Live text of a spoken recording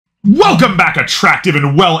Welcome back, attractive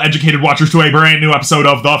and well-educated watchers, to a brand new episode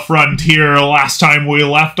of The Frontier. Last time we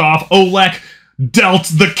left off, Olek dealt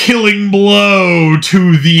the killing blow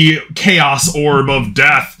to the Chaos Orb of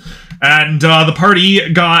Death, and the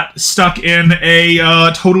party got stuck in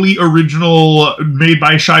a totally original,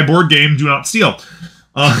 made-by-Shy board game, Do Not Steal.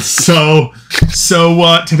 So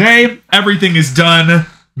today, everything is done.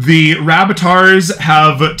 The Rabbitaurs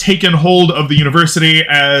have taken hold of the university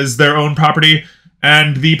as their own property,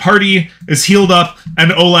 and the party is healed up,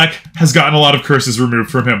 and Olek has gotten a lot of curses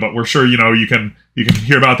removed from him, but we're sure, you can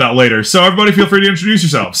hear about that later. So everybody feel free to introduce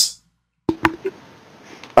yourselves.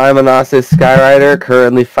 I'm Anasis Skyrider,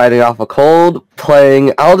 currently fighting off a cold,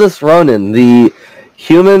 playing Aldous Ronan, the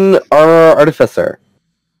human armor artificer.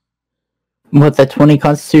 What, that 20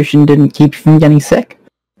 constitution didn't keep you from getting sick?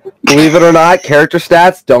 Believe it or not, character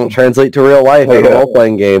stats don't translate to real life in a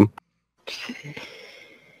role-playing game.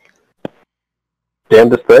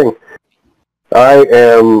 Damnedest thing. I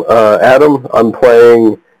am Adam. I'm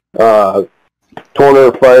playing Torner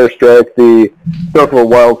Firestrike, the Circle of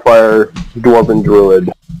Wildfire Dwarven Druid.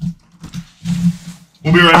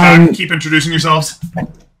 We'll be right back. Keep introducing yourselves.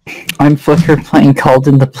 I'm Flicker, playing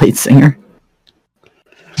Calden the Plate Singer.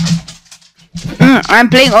 I'm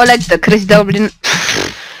playing Oleg the Chris Dublin.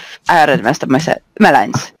 I already messed up my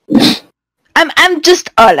lines. I'm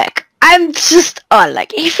just Oleg. I'm just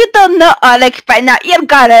Oleg. If you don't know Oleg by now, you're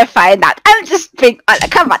gonna find out. I'm just being Oleg.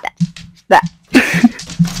 Come on. That.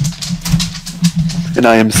 And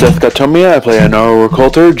I am Seth Gatomia. I play a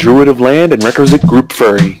Coulter, Druid of Land, and Requisite Group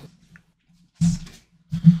Furry.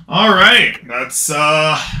 Alright, that's,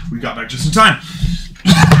 we got back just in time.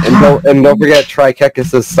 And don't forget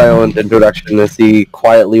Trikekis' silent introduction as he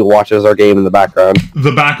quietly watches our game in the background.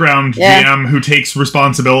 The background GM who takes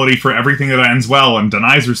responsibility for everything that ends well and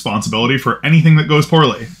denies responsibility for anything that goes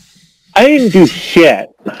poorly. I didn't do shit.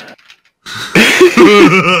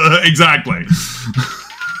 Exactly.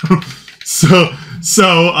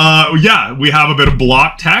 Yeah, we have a bit of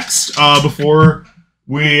block text before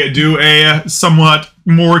we do a somewhat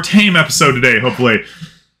more tame episode today, hopefully.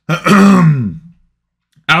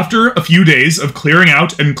 After a few days of clearing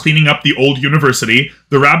out and cleaning up the old university,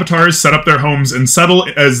 the Rabbitaurs set up their homes and settle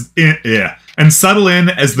in as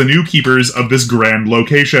the new keepers of this grand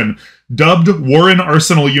location. Dubbed Warren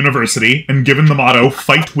Arsenal University and given the motto,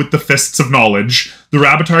 "Fight with the Fists of Knowledge," the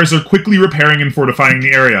Rabbitaurs are quickly repairing and fortifying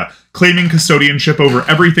the area, claiming custodianship over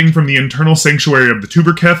everything from the internal sanctuary of the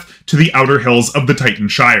Tuberkith to the outer hills of the Titan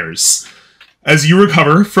Shires. As you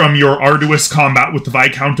recover from your arduous combat with the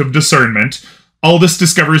Viscount of Discernment, Aldous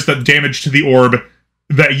discovers that the damage to the orb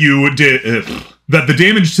that you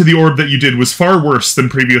did was far worse than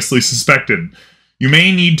previously suspected. You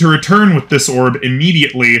may need to return with this orb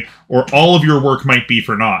immediately, or all of your work might be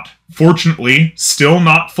for naught. Fortunately, still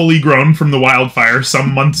not fully grown from the wildfire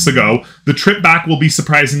some months ago, the trip back will be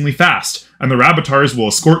surprisingly fast, and the Rabbitaurs will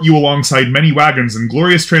escort you alongside many wagons and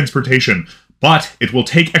glorious transportation, but it will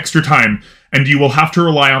take extra time, and you will have to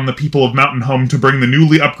rely on the people of MountainHome to bring the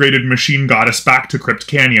newly upgraded machine goddess back to Crypt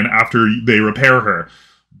Canyon after they repair her.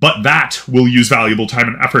 But that will use valuable time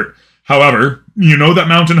and effort. However, you know that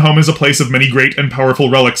MountainHome is a place of many great and powerful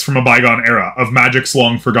relics from a bygone era, of magics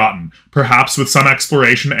long forgotten. Perhaps with some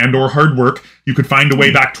exploration and/or hard work, you could find a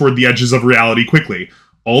way back toward the edges of reality quickly.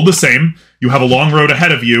 All the same, you have a long road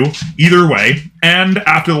ahead of you, either way, and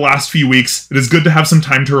after the last few weeks, it is good to have some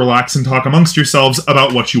time to relax and talk amongst yourselves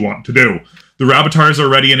about what you want to do. The Rabbitaurs are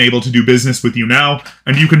ready and able to do business with you now,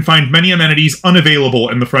 and you can find many amenities unavailable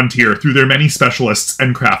in the Frontier through their many specialists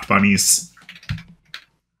and craft bunnies.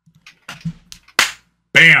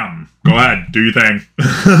 Bam! Go ahead, do your thing.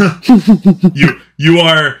 You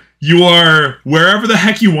are wherever the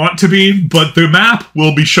heck you want to be, but the map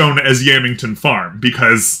will be shown as Yamington Farm,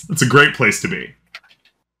 because it's a great place to be.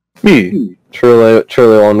 Me. Truly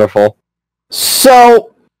wonderful.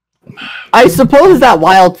 So, I suppose that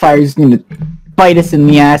wildfire is going to bite us in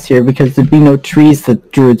the ass here, because there'd be no trees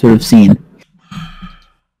that druids would have seen.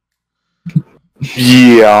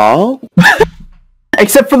 Yeah.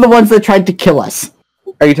 Except for the ones that tried to kill us.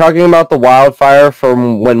 Are you talking about the wildfire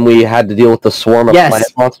from when we had to deal with the swarm of plant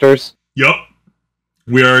monsters? Yep.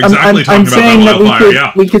 We are exactly talking about that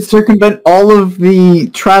wildfire, we could circumvent all of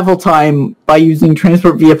the travel time by using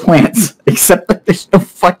transport via plants, except that there's no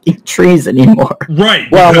fucking trees anymore. Right,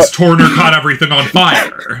 because Torner caught everything on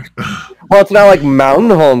fire. Well, it's not like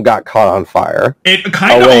MountainHome got caught on fire. It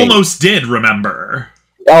kind of almost did, remember?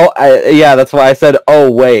 Oh, yeah, that's why I said,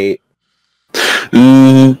 oh, wait.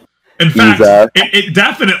 In fact, it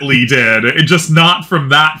definitely did. It just not from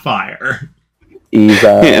that fire.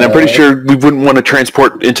 Yeah, and I'm pretty sure we wouldn't want to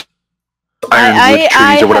transport into ironwood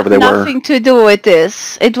trees or whatever they I had were. nothing to do with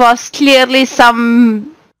this. It was clearly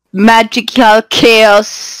some magical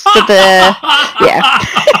chaos. Yeah.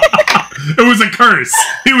 It was a curse.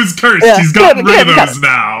 He was cursed. Yeah, He's gotten rid of good. those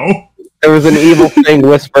now. There was an evil thing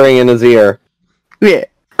whispering in his ear. Yeah.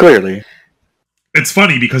 Clearly. It's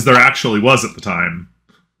funny because there actually was at the time.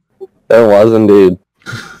 There was indeed.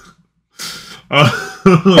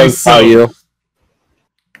 Thanks, So- you.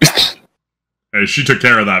 Hey, she took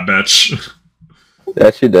care of that bitch. Yeah,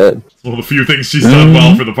 she did. One of the few things she's done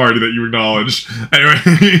well for the party that you acknowledge. Anyway,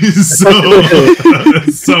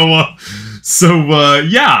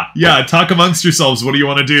 yeah. Talk amongst yourselves. What do you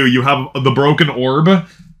want to do? You have the broken orb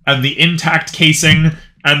and the intact casing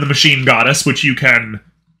and the machine goddess, which you can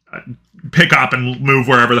pick up and move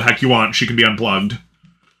wherever the heck you want. She can be unplugged.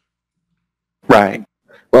 Right.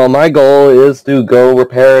 Well, my goal is to go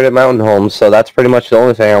repair it at MountainHome, so that's pretty much the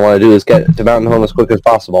only thing I want to do is get to MountainHome as quick as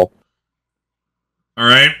possible. All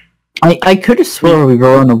right. I could have swore we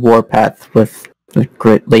were on a warpath with the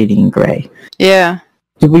Lady in Grey. Yeah.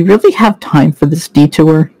 Do we really have time for this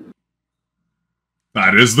detour?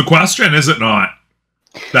 That is the question, is it not?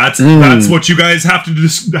 That's what you guys have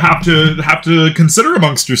to consider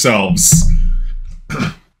amongst yourselves.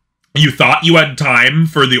 You thought you had time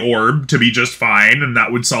for the orb to be just fine, and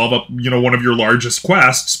that would solve up, one of your largest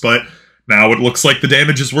quests, but now it looks like the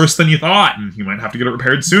damage is worse than you thought, and you might have to get it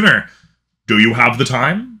repaired sooner. Do you have the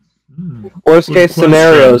time? Worst Good case question.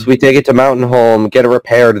 scenarios, we take it to MountainHome, get it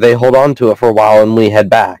repaired, they hold on to it for a while, and we head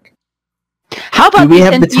back. How Do about we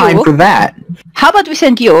have send the time you? for that? How about we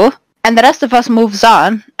send you, and the rest of us moves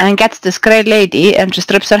on and gets this grey lady and just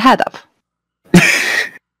rips her head off?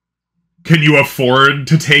 Can you afford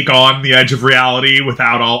to take on the edge of reality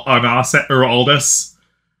without Aldous?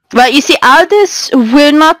 Well, you see, Aldous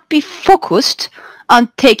will not be focused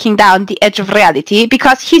on taking down the edge of reality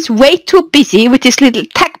because he's way too busy with his little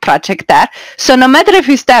tech project there. So no matter if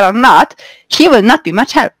he's there or not, he will not be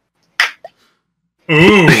much help.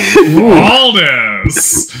 Ooh,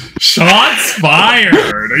 Aldous! Shots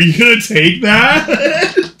fired! Are you gonna take that?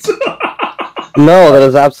 No, that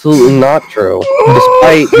is absolutely not true.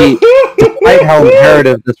 Despite how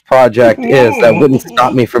imperative this project is, that wouldn't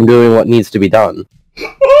stop me from doing what needs to be done.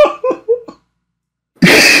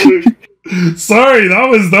 Sorry, that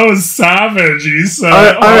was savage. You said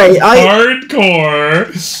Alright, hardcore.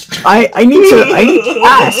 I need to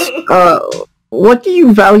ask, what do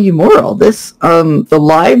you value more, all this? The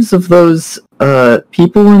lives of those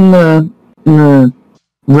people in the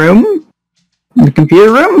room? In the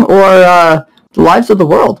computer room? Or the lives of the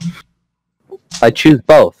world? I choose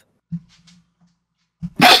both.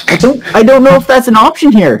 I don't know if that's an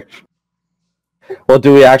option here. Well,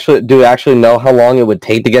 do we actually know how long it would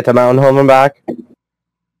take to get to MountainHome and back?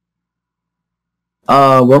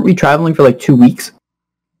 Weren't we traveling for like 2 weeks?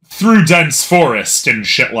 Through dense forest and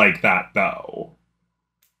shit like that, though.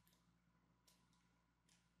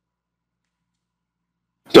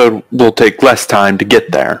 So it will take less time to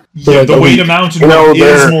get there. Yeah, the way to Mountain Home is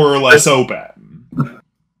there- more or less open.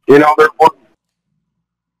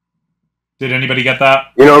 Did anybody get that?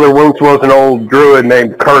 There once was an old druid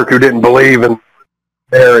named Kirk who didn't believe in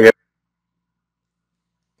the area.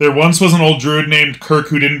 There once was an old druid named Kirk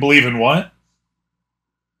who didn't believe in what?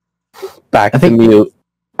 Back I to think- mute.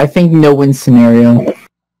 I think no win scenario.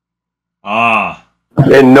 Ah.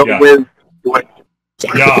 And no Yeah. win.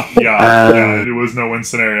 Yeah, it was no win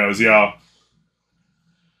scenarios, yeah.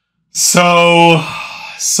 So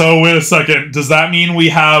wait a second. Does that mean we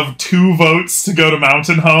have 2 votes to go to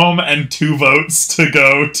MountainHome and 2 votes to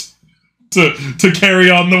go to carry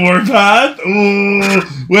on the warpath? Ooh.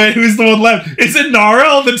 Wait, who's the one left? Is it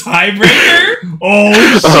Gnarl, the tiebreaker? Oh,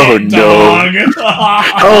 shit, Oh, no. dog.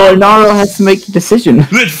 Oh, Naro has to make a decision.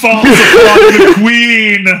 It falls upon the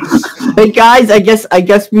queen. Hey guys, I guess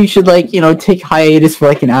we should take hiatus for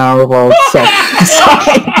like an hour while Seth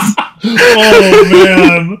decides. Oh,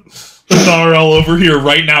 man. Gnarl over here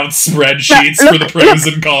writing out spreadsheets for the pros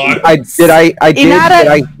and cons. Did I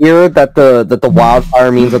hear that the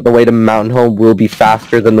wildfire means that the way to MountainHome will be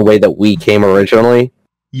faster than the way that we came originally?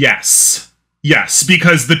 Yes,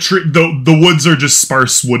 because the woods are just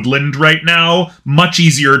sparse woodland right now. Much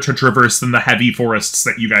easier to traverse than the heavy forests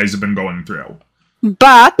that you guys have been going through.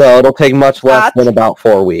 But So it'll take much less than about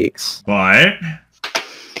 4 weeks. But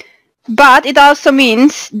it also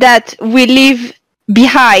means that we leave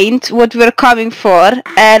behind what we're coming for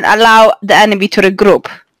and allow the enemy to regroup.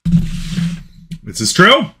 this is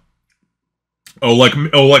true.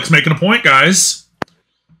 Oleg's making a point, guys.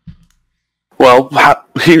 Well,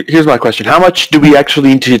 here's my question. How much do we actually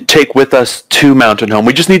need to take with us to MountainHome?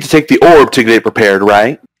 We just need to take the orb to get it prepared,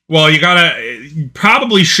 right? Well, you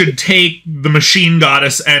probably should take the machine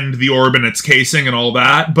goddess and the orb in its casing and all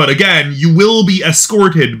that, but again, you will be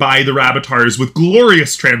escorted by the Rabbitaurs with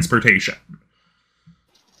glorious transportation.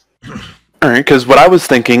 Alright, because what I was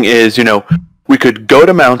thinking is, we could go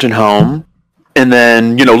to MountainHome, and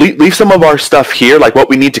then, leave some of our stuff here, like what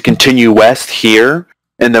we need to continue west here,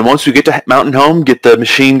 and then once we get to MountainHome, get the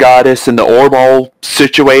machine goddess and the orb all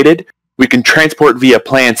situated, we can transport via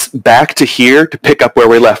plants back to here to pick up where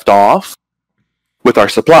we left off with our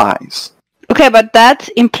supplies. Okay, but that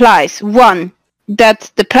implies, 1,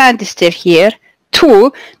 that the plant is still here,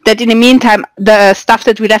 2, that in the meantime, the stuff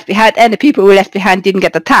that we left behind and the people we left behind didn't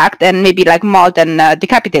get attacked and maybe like mauled and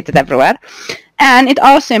decapitated everywhere. And it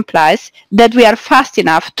also implies that we are fast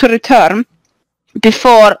enough to return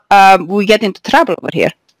before we get into trouble over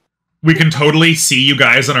here. We can totally see you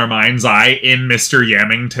guys in our mind's eye in Mr.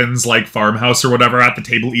 Yamington's, like, farmhouse or whatever, at the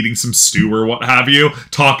table eating some stew or what have you,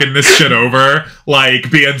 talking this shit over, like,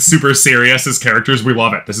 being super serious as characters. We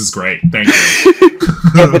love it. This is great. Thank you.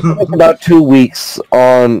 It's about 2 weeks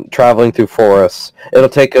on traveling through forests. It'll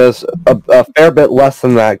take us a fair bit less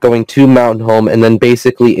than that going to MountainHome and then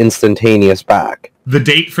basically instantaneous back. The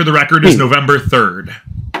date for the record is November 3rd.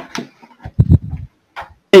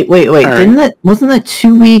 Wait. Wasn't that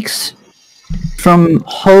 2 weeks from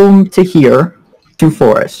home to here through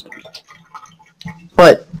forest?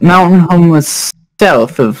 But MountainHome was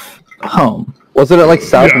south of home. Wasn't it like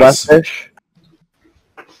southwest-ish?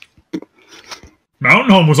 Yes.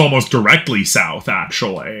 MountainHome was almost directly south,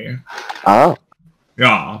 actually. Ah.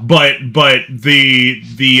 Yeah, but the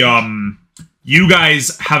you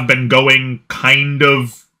guys have been going kind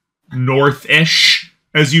of north-ish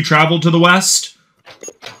as you travel to the west.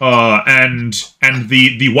 And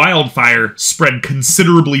the wildfire spread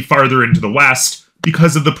considerably farther into the west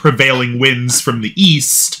because of the prevailing winds from the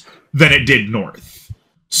east than it did north.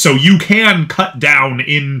 So you can cut down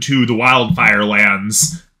into the wildfire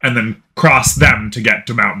lands and then cross them to get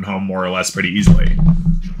to MountainHome more or less pretty easily.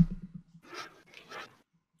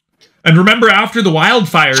 And remember, after the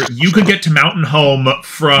wildfire, you could get to MountainHome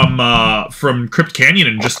from Crypt Canyon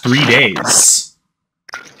in just 3 days.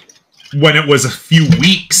 When it was a few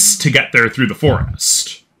weeks to get there through the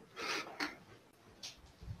forest.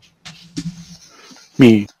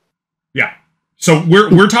 Me. Yeah. So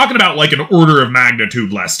we're talking about like an order of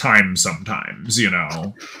magnitude less time sometimes,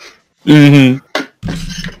 Mm-hmm.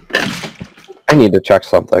 I need to check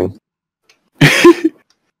something.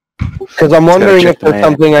 Because I'm wondering if there's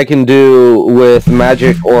something I can do with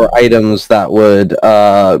magic or items that would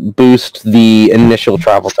boost the initial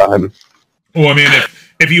travel time. Well, I mean,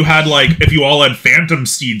 if you all had Phantom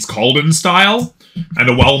Steeds Calden style, and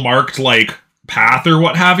a well-marked, like, path or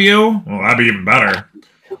what have you, well, that'd be even better.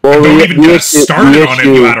 Well, don't even get started on it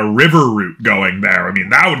if you had a river route going there. I mean,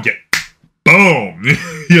 that would get, boom,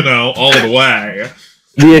 all the way.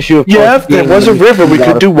 The issue of if there was a river, we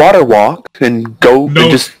could do water walk and go. No,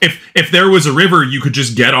 and just... if there was a river, you could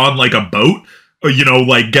just get on, like, a boat, or, get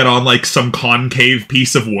on, like, some concave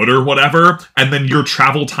piece of wood or whatever, and then your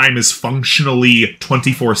travel time is functionally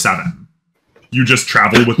 24/7. You just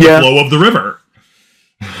travel with the flow of the river.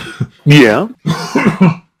 Yeah.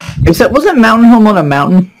 Except, wasn't MountainHome on a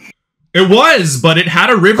mountain? It was, but it had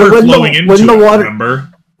a river flowing into it, remember?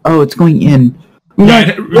 Oh, it's going in.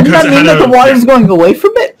 Yeah, wouldn't that mean that the water's going away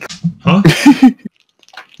from it? Huh?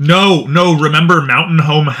 No, remember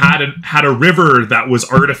MountainHome had a river that was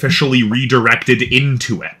artificially redirected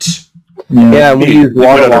into it. Yeah, we used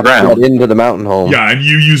water walk to get into the MountainHome. Yeah, and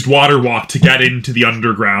you used water walk to get into the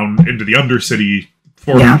underground, into the Undercity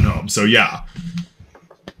for MountainHome, so yeah.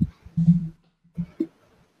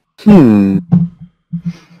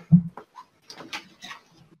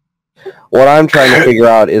 What I'm trying to figure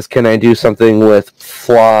out is, can I do something with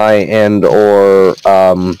fly and or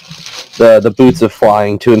the boots of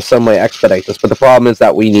flying to in some way expedite this? But the problem is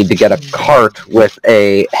that we need to get a cart with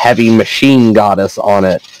a heavy machine goddess on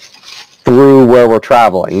it through where we're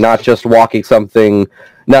traveling, not just walking something,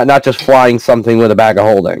 not just flying something with a bag of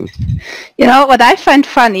holding. What I find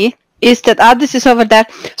funny is that Aldous is over there.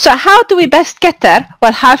 So how do we best get there?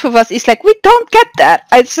 Well, half of us is like, we don't get there.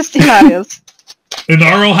 It's just hilarious.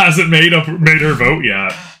 Inarl hasn't made her vote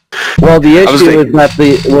yet. Well, the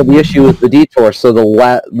issue is the detour. So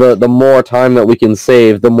the more time that we can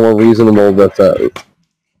save, the more reasonable that's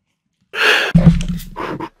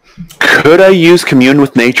Could I use Commune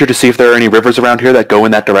with Nature to see if there are any rivers around here that go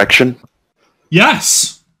in that direction?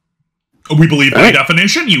 Yes. We believe by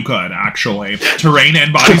definition you could, actually. Terrain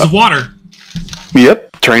and bodies of water.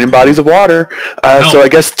 Yep, terrain and bodies of water. So I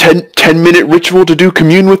guess 10-minute ritual to do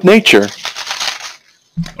Commune with Nature.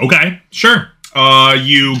 Okay, sure.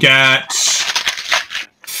 you get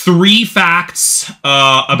 3 facts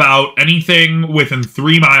about anything within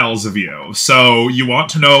 3 miles of you. So you want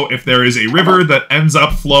to know if there is a river that ends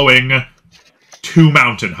up flowing to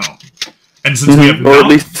MountainHome. And since we have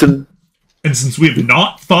and since we have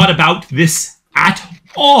not thought about this at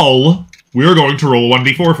all, we're going to roll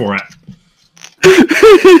 1d4 for it.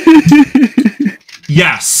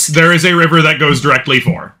 Yes, there is a river that goes directly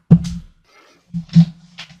for.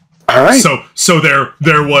 All right. So there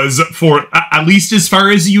was, for at least as far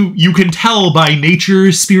as you can tell by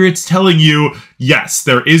nature spirits telling you, yes,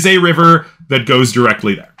 there is a river that goes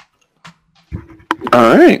directly there.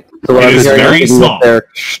 All right. So it is very small. They're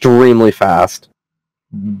extremely fast.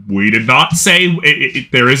 We did not say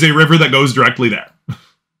there is a river that goes directly there.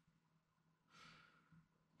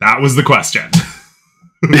 That was the question.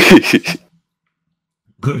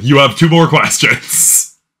 You have 2 more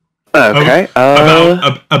questions. Okay.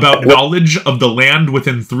 About knowledge of the land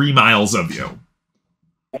within 3 miles of you.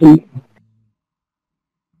 One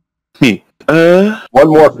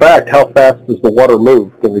more fact: how fast does the water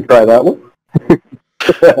move? Can we try that one?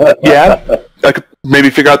 Yeah. I could maybe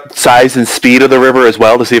figure out the size and speed of the river as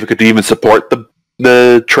well to see if it could even support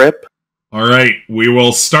the trip. All right, we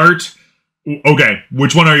will start. Okay,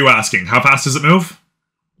 which one are you asking? How fast does it move?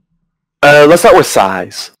 Let's start with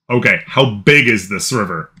size. Okay, how big is this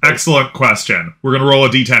river? Excellent question. We're going to roll a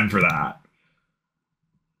d10 for that.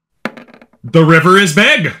 The river is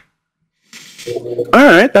big. All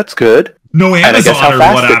right, that's good. No Amazon or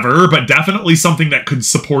whatever, but definitely something that could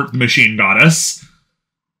support the machine goddess.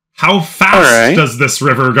 How fast does this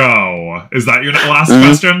river go? Is that your last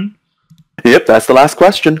question? Yep, that's the last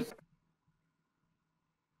question.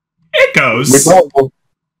 It goes.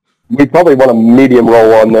 We probably want a medium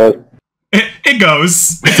roll on this. It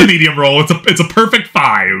goes. It's a medium roll. It's a perfect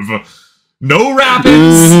 5. No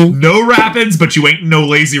rapids, but you ain't no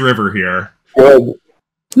lazy river here. Good.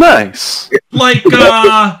 Nice. Like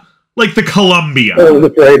the Columbia. I was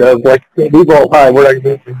afraid of, we roll high, we're not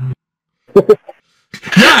going to...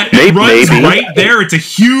 Yeah, it runs right there. It's a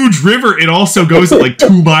huge river. It also goes at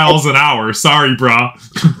 2 miles an hour. Sorry, brah.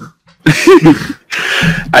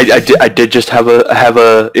 I did just have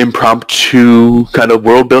a impromptu kind of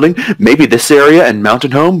world building. Maybe this area and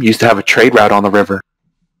MountainHome used to have a trade route on the river.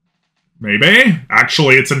 Maybe.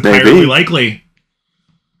 Actually, it's entirely likely.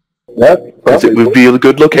 It would be a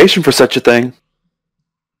good location for such a thing.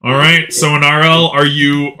 All right. So, Narl, are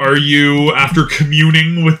you after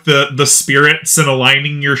communing with the spirits and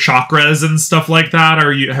aligning your chakras and stuff like that?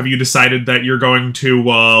 Have you decided that you're going to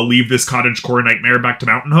leave this cottagecore nightmare back to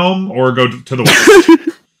MountainHome or go to the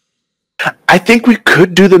west? I think we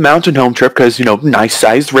could do the MountainHome trip because nice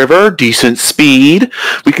sized river, decent speed.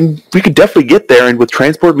 We could definitely get there, and with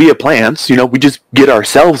transport via plants, we just get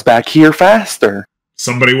ourselves back here faster.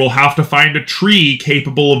 Somebody will have to find a tree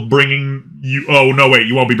capable of bringing you... Oh, no, wait,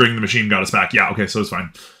 you won't be bringing the machine goddess back. Yeah, okay, so it's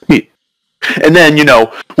fine. And then,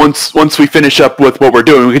 once we finish up with what we're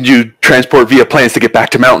doing, we can do transport via planes to get back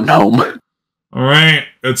to MountainHome. All right,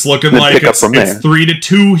 it's looking like it's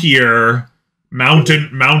 3-2 here.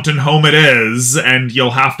 MountainHome it is, and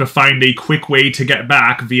you'll have to find a quick way to get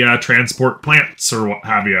back via transport plants or what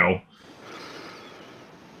have you.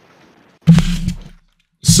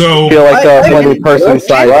 So I feel like a 20-person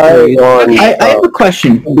side. I have a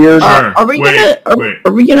question. Are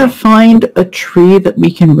we gonna find a tree that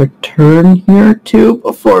we can return here to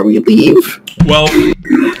before we leave? Well,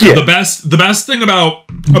 the best thing about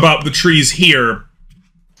the trees here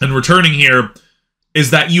and returning here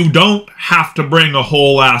is that you don't have to bring a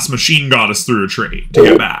whole ass machine goddess through a tree to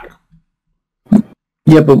get back.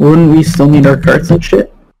 Yeah, but wouldn't we still need our carts and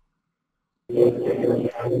shit?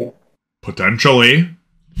 Potentially.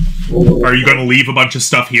 Are you going to leave a bunch of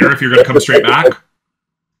stuff here if you're going to come straight back?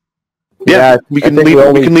 Yeah, we can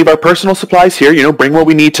leave our personal supplies here, bring what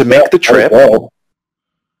we need to make the trip. And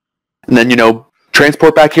then,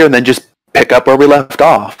 transport back here and then just pick up where we left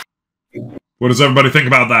off. What does everybody think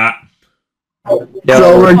about that?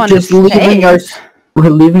 So we're just leaving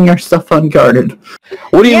our stuff unguarded.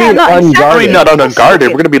 What do you mean unguarded? I mean, not unguarded.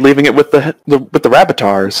 We're going to be leaving it with the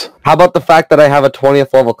Rabbitaurs. How about the fact that I have a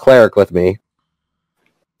 20th level cleric with me?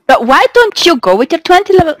 But why don't you go with your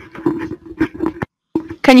 20 level...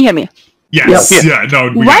 Can you hear me? Yes. Yep. Yeah.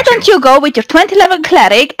 No. Why don't you go with your 20 level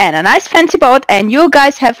cleric and a nice fancy boat, and you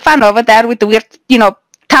guys have fun over there with the weird,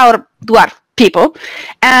 tower dwarf people,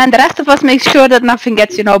 and the rest of us make sure that nothing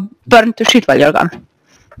gets, burned to shit while you're gone.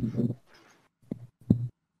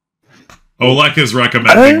 Olek is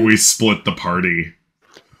recommending we split the party.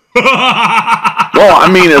 Well, I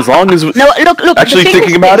mean, as long as... No, look. Actually,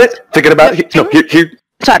 thinking about it... No, here...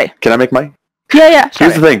 Sorry. Can I make my Yeah.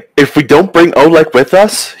 Here's the thing. If we don't bring Oleg with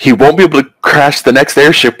us, he won't be able to crash the next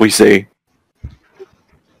airship we see.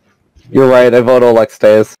 You're right, I vote Oleg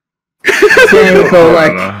stays.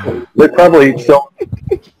 They're probably still...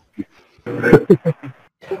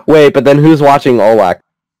 Wait, but then who's watching Oleg?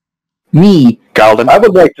 Me. Galden. I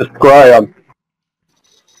would like to scry on...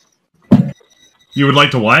 You would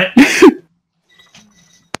like to what?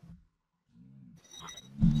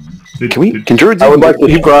 Can Druids I would even like to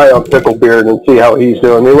scry on Picklebeard and see how he's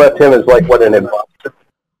doing. We left him as like what an advisor.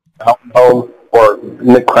 MountainHome, or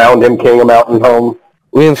crowned him king of MountainHome.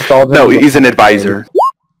 We installed him. No, he's an advisor.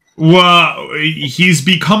 Well, he's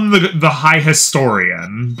become the high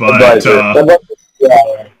historian, but Advisor.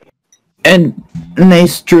 And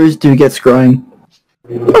nice druids do get scrying.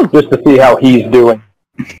 Just to see how he's doing.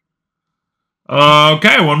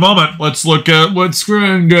 okay, one moment. Let's look at what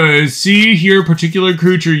Scrum does. See here, particular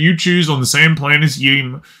creature you choose on the same plane as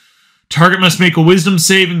you. Target must make a wisdom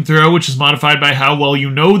saving throw, which is modified by how well you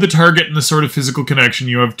know the target and the sort of physical connection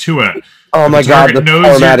you have to it. Oh my god, the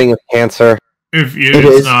formatting is cancer. If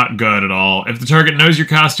it's not good at all. If the target knows you're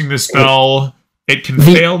casting this spell, it can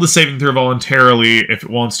fail the saving throw voluntarily if it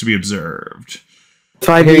wants to be observed.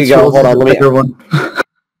 5 Here you go. Hold on, let me. one.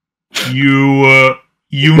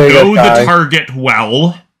 You know the target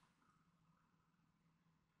well,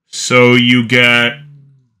 so you get.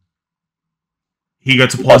 He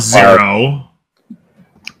gets a +0.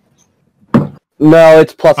 No,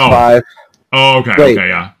 it's +5. Oh, okay, Wait. okay,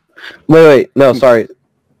 yeah. Wait, no, sorry.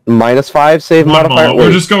 -5 save modifier?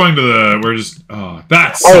 We're just going to the... Oh,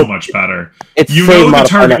 that's so much better. It's you know the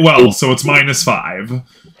target well, so it's -5.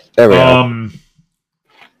 There we go.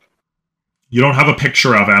 You don't have a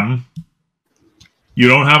picture of him. You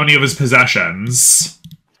don't have any of his possessions.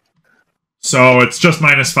 So it's just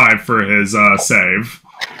 -5 for his save.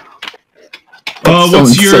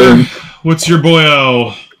 What's your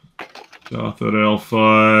boyo? Dothod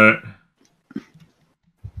Elfoot.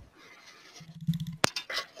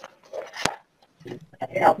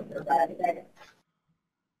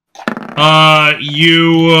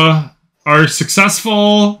 You are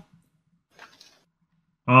successful.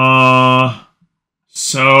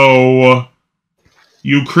 So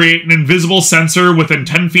you create an invisible sensor within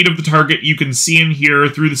 10 feet of the target. You can see and hear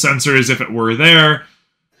through the sensor as if it were there.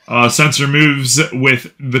 Sensor moves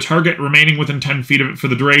with the target remaining within 10 feet of it for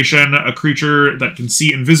the duration. A creature that can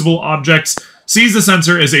see invisible objects sees the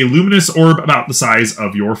sensor as a luminous orb about the size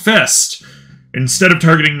of your fist. Instead of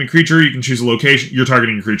targeting the creature, you can choose a location. You're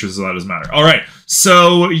targeting a creature, so that doesn't matter. All right,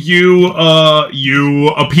 so you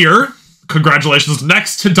appear. Congratulations.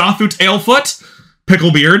 Next to Dothut Ailfoot,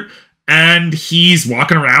 Picklebeard, and he's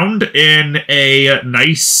walking around in a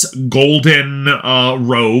nice golden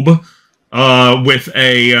robe with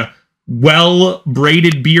a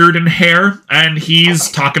well-braided beard and hair, and he's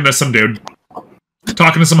talking to some dude.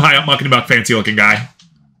 Talking to some high-up mucking-about fancy-looking guy.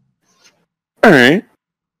 All right.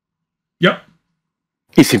 Yep.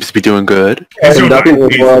 He seems to be doing good. He's conducting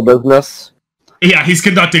royal business. Yeah, he's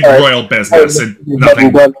conducting royal business and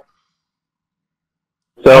nothing.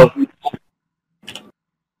 So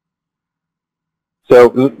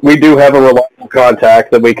we do have a reliable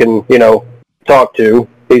contact that we can, talk to.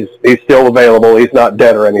 He's still available. He's not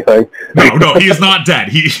dead or anything. No, he is not dead.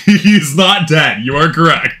 He's not dead. You are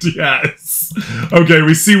correct. Yes. Okay,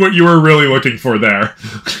 we see what you were really looking for there.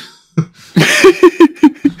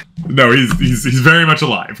 No, he's very much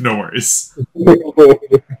alive. No worries.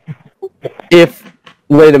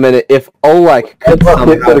 Wait a minute. If Oleg could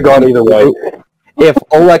have gone either way. If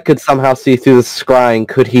Oleg could somehow see through the scrying,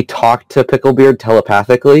 could he talk to Picklebeard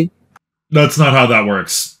telepathically? That's not how that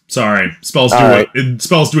works. Sorry. Spells do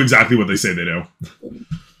exactly what they say they do.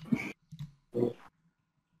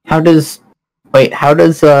 How does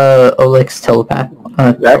Oleg's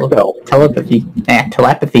telepathy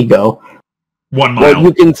go? 1 mile. Well,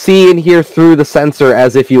 you can see and hear through the sensor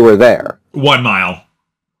as if you were there. 1 mile.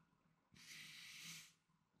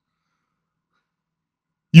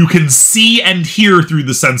 You can see and hear through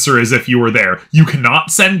the sensor as if you were there. You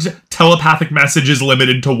cannot send telepathic messages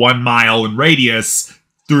limited to 1 mile in radius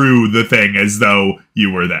through the thing as though you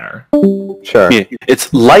were there. Sure. Yeah,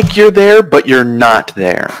 it's like you're there, but you're not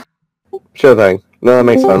there. Sure thing. No, that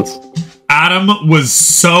makes sense. Adam was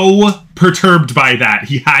so perturbed by that,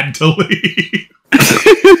 he had to leave.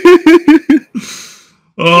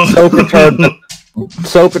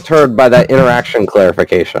 So perturbed by that interaction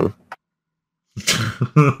clarification.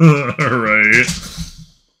 Alright.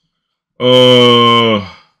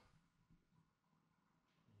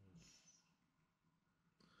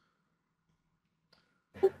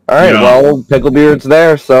 Alright, Yeah. well, Picklebeard's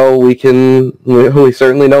there, so we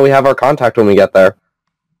certainly know we have our contact when we get there.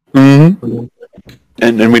 Mm-hmm.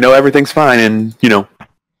 And we know everything's fine, and, with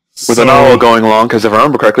So- Anala going along, because if I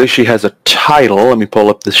remember correctly, she has a title. Let me pull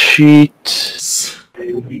up the sheet.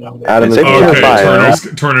 Adam is Okay, fire.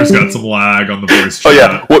 Turner's got some lag on the voice Oh,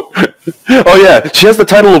 chat. yeah. Oh, yeah. She has the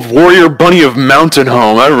title of Warrior Bunny of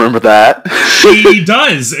MountainHome. I remember that. She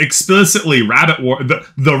does explicitly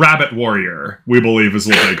the Rabbit Warrior, we believe is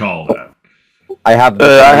what they call it. I have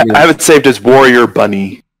I have it saved as Warrior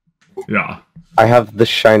Bunny. Yeah. I have the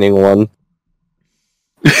shining one.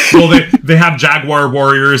 Well, they have Jaguar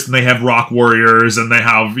Warriors, and they have Rock Warriors, and they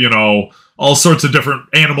have, all sorts of different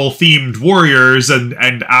animal-themed warriors, and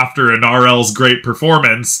after an RL's great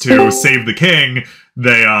performance to save the king,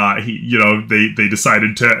 they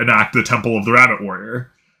decided to enact the Temple of the Rabbit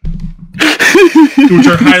Warrior.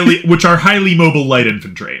 which are highly mobile light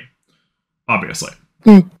infantry. Obviously.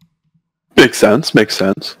 Makes sense.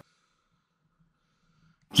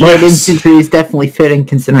 Light infantry is definitely fitting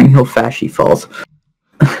considering how fast she falls.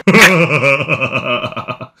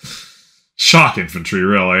 Shock infantry,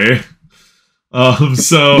 really. You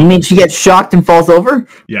So mean she gets shocked and falls over?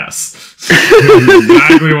 yes,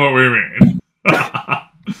 exactly what we mean.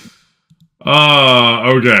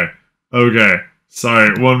 Okay.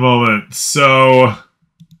 Sorry, one moment. So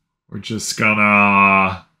we're just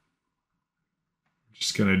gonna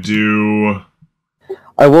do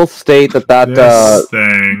I will state that this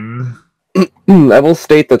thing. I will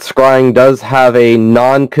state that scrying does have a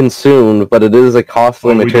non-consumed, but it is a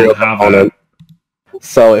costly We material don't have component.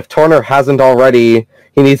 So if Torner hasn't already,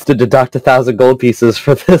 he needs to deduct 1,000 gold pieces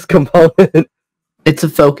for this component. It's a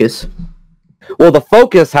focus. Well, the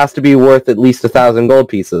focus has to be worth at least 1,000 gold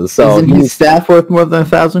pieces. So Isn't his staff worth more than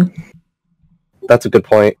 1,000? that's a good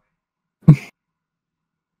point.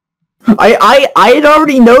 I had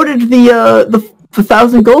already noted the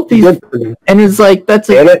 1,000 gold piece, and it's like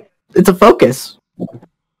it's a focus.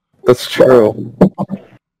 That's true.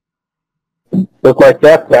 Does my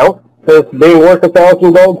staff count as being worth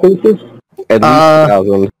 1,000 gold pieces? At least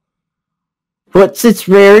 1,000. What's its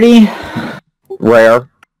rarity? Rare.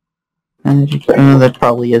 That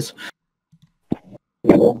probably is.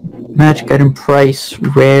 Magic item price,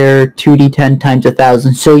 rare, 2d10 times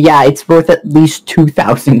 1,000. So yeah, it's worth at least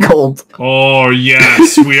 2,000 gold. Oh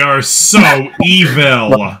yes, we are so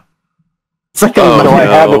evil. It's like Oh, 11. I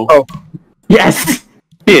have no. Yes,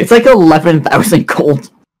 Yeah. it's like 11,000 gold.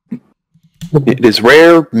 It is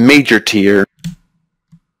rare, major tier.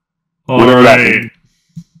 All Whatever that right. means.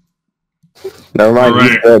 Never mind. All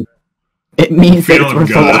he's right. good. It means that it's Feeling worth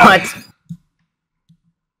a good. lot.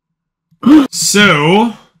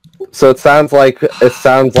 So So it sounds like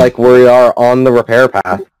we are on the repair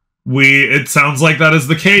path. it sounds like that is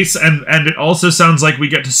the case, and it also sounds like we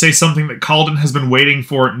get to say something that Calden has been waiting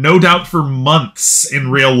for, no doubt for months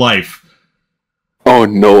in real life. Oh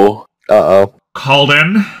no. Uh-oh.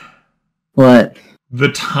 Calden, What? the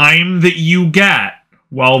time that you get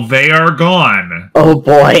while they are gone Oh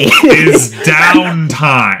boy. is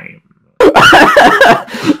downtime.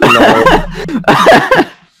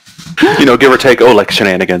 No. Give or take Oleg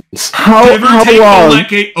shenanigans. How Give or take long?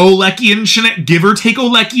 give or take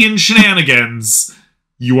Olekian shenanigans,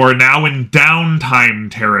 you are now in downtime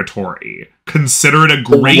territory. Consider it a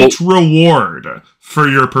great reward for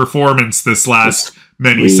your performance this last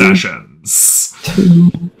many sessions.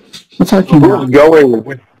 What's talking about? Who's going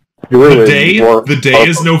with The day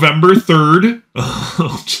is November 3rd.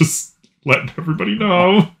 I'll just let everybody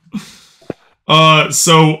know.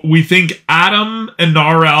 So we think Adam,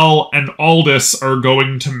 Narl, and Aldous are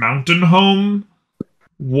going to MountainHome,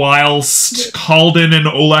 whilst Calden and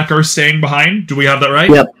Olek are staying behind. Do we have that right?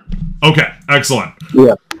 Yep. Okay, excellent.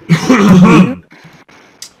 Yeah.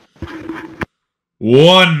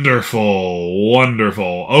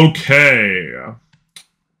 Wonderful. Okay.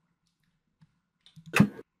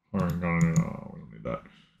 Alright, no, we don't need that.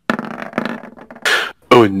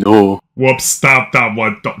 Oh no. Whoops! Stop that!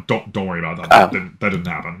 What? Don't worry about that. Oh. That didn't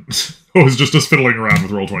happen. It was just us fiddling around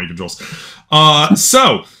with Roll20 controls.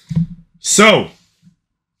 So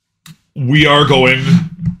we are going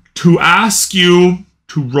to ask you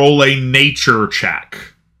to roll a nature check.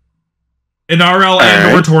 In RL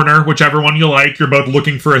and or Torner, whichever one you like. You're both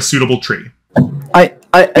looking for a suitable tree. I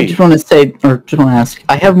just want to say, or just want to ask,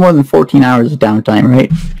 I have more than 14 hours of downtime,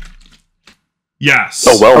 right? Yes.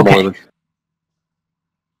 Oh well, Okay. more than.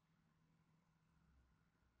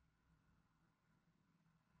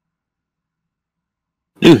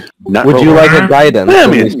 Not Would you real- like a guidance Yeah, I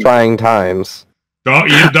in mean- these trying times? Don't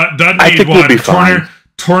doesn't I need think one. we'll be fine.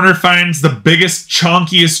 Torner finds the biggest,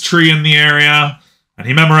 chonkiest tree in the area And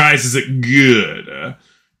he memorizes it good.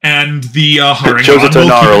 And the shows it to Harangon will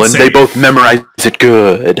Gnarl, keep it and they safe. both memorize it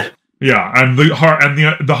good. Yeah, and the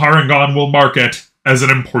Harangon will mark it as an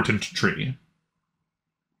important tree.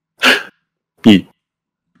 Yeah.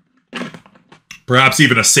 Perhaps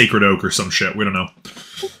even a sacred oak or some shit. We don't know.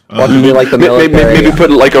 Wouldn't be like the military. Maybe put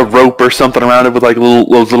like a rope or something around it with like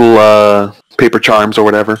those little paper charms or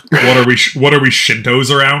whatever. What are we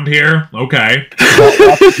Shintos around here? Okay.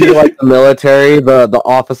 That be like the military. The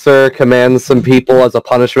officer commands some people as a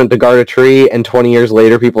punishment to guard a tree, and 20 years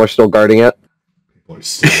later, people are still guarding it.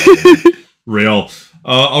 Real.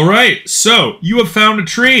 All right. So you have found a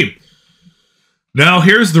tree. Now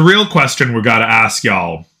here's the real question we gotta ask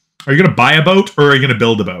y'all: are you gonna buy a boat or are you gonna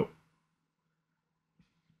build a boat?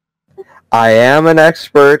 I am an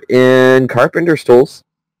expert in carpenter's tools.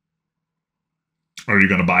 Are you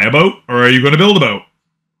gonna buy a boat or are you gonna build a boat?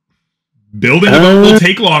 Building a boat will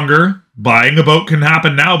take longer. Buying a boat can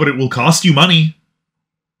happen now, but it will cost you money.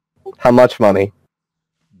 How much money?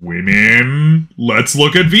 Women, let's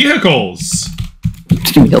look at vehicles.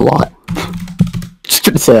 It's gonna be a lot. Just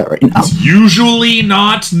gonna say that right now. It's usually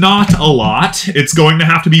not a lot. It's going to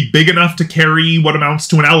have to be big enough to carry what amounts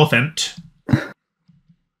to an elephant.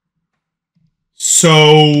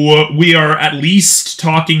 So we are at least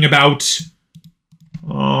talking about.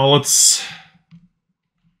 Let's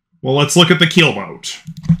look at the keelboat.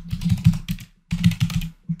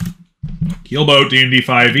 Keelboat D&D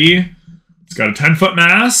 5e. It's got a 10-foot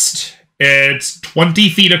mast. It's 20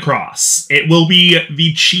 feet across. It will be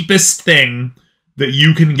the cheapest thing that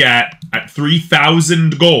you can get at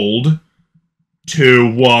 3,000 gold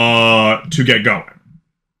to get going.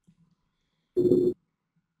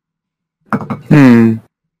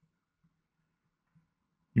 You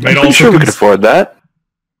might I'm sure we could afford that.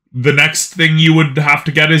 The next thing you would have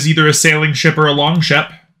to get is either a sailing ship or a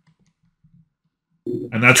longship.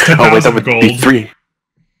 And that's 10,000 that would gold. be 3.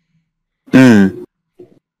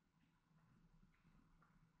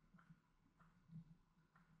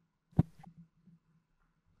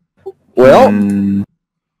 Well,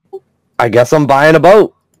 I guess I'm buying a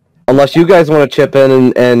boat. Unless you guys want to chip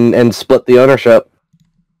in and split the ownership.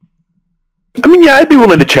 I mean, yeah, I'd be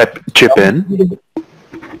willing to chip in.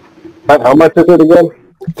 How much is it again?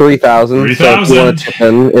 3,000. So if you want to chip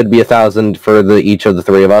in, it'd be 1,000 for each of the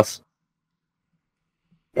three of us.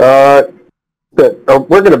 We're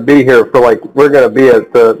gonna be here for we're gonna be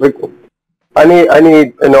at the. I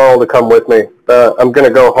need Gnarl to come with me. I'm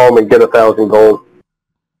gonna go home and get 1,000 gold.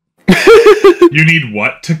 You need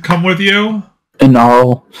what to come with you?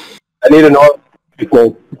 Gnarl. I need Gnarl.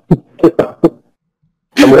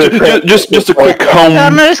 Just a quick home.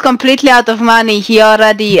 Turner is completely out of money. He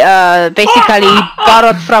already basically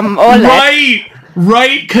borrowed from Oleg.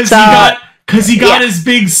 Right, because he got his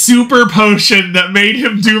big super potion that made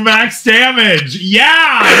him do max damage.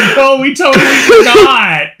 Yeah, no, we totally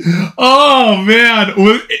forgot. Oh man,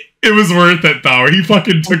 it was worth it though. He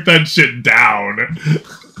fucking took that shit down.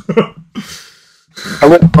 I'm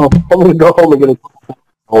gonna go home and get a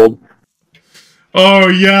gold. Oh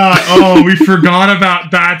yeah. Oh, we forgot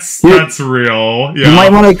about that's real. Yeah. You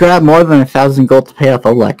might want to grab more than 1,000 gold to pay off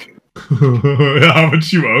Oleg. How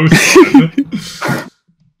much you owe, son?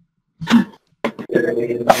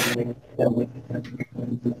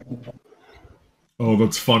 Oh,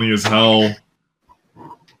 that's funny as hell.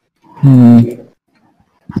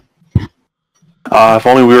 If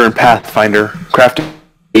only we were in Pathfinder. Crafting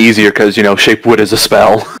easier because, shape wood is a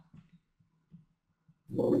spell.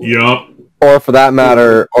 Yup. Or for that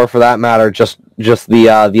matter, just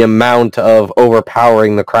the amount of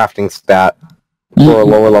overpowering the crafting stat for a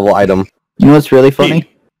lower level item. You know what's really funny?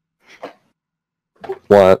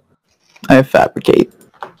 What? I have Fabricate.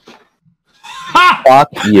 Fuck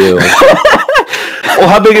you. Well,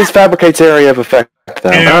 how big is Fabricate's area of effect,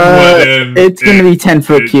 though? It's going to be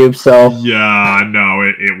 10-foot cube, so... Yeah, no,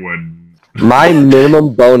 it wouldn't. My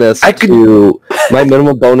minimum bonus to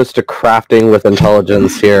crafting with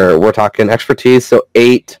intelligence here, we're talking expertise, so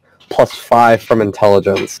 8 plus 5 from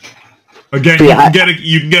intelligence. Again, you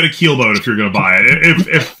can get a keelboat if you're gonna buy it.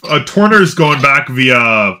 If a Torner's going back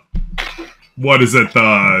via what is it,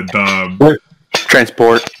 the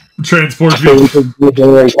transport vehicle.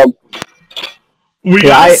 We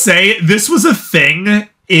gotta say this was a thing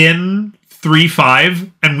in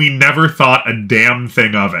 3.5, and we never thought a damn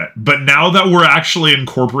thing of it. But now that we're actually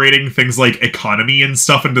incorporating things like economy and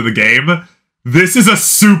stuff into the game, this is a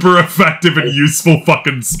super effective and useful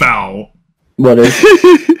fucking spell. What is?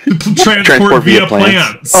 Transport via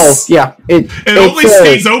plants. Oh, yeah. It only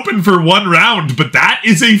stays open for 1 round, but that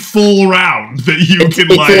is a full round that you can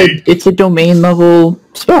it's a domain level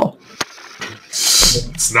spell.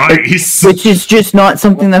 Nice. Which is just not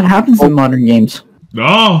something that happens in modern games.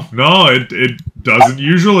 No, it doesn't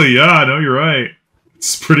usually. Yeah, no, you're right.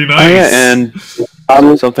 It's pretty nice. Oh, yeah, and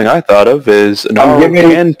something I thought of is now you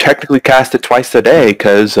can technically cast it twice a day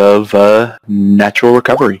because of natural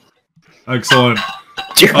recovery. Excellent.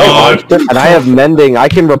 And I have mending. I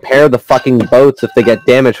can repair the fucking boats if they get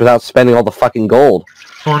damaged without spending all the fucking gold.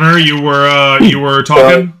 Corner, you were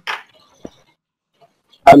talking.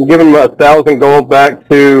 I'm giving 1,000 gold back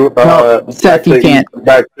to. No, Seth, you can't.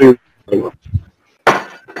 Back to.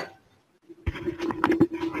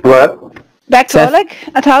 What? Back to Seth? Oleg?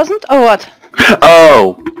 1,000 or what?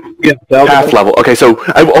 Oh, Yeah, half level. Okay, so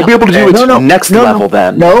I'll be able to do it next level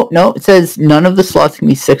then. No, it says none of the slots can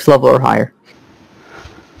be 6th level or higher.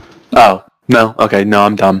 Oh, no. Okay, no,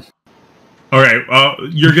 I'm dumb. Okay,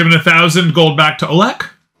 you're giving 1,000 gold back to Oleg?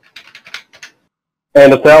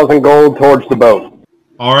 And 1,000 gold towards the boat.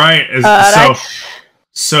 All right.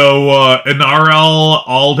 So NRL,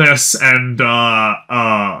 Aldous, and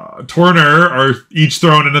Torner are each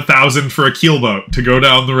throwing in 1,000 for a keelboat to go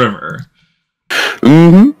down the river.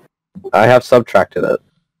 Mm-hmm. I have subtracted it.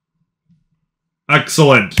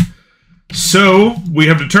 Excellent. So, we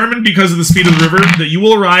have determined, because of the speed of the river, that you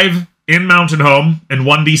will arrive in MountainHome in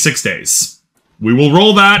 1d6 days. We will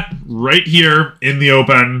roll that right here in the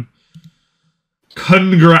open.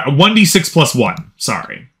 1d6 plus 1.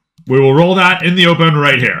 Sorry. We will roll that in the open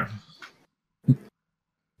right here.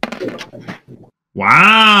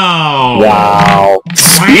 Wow. Wow.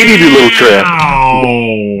 Speedy little trip.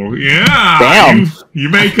 Wow. Yeah. Damn. You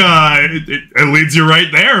make it leads you right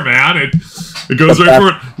there, man. It goes right for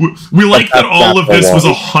it. We like that all of this was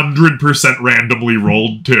 100% randomly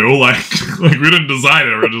rolled too. Like we didn't design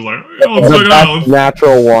it. We're just like, let's The look it out. best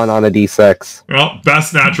natural one on a d6. Well,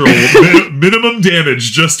 best natural minimum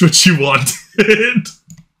damage, just what you wanted.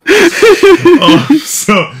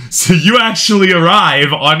 So you actually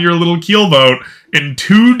arrive on your little keelboat in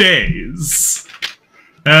 2 days.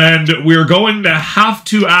 And we're going to have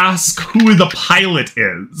to ask who the pilot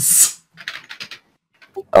is.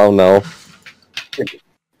 Oh no.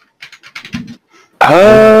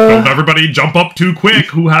 Don't everybody jump up too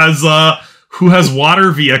quick. Who has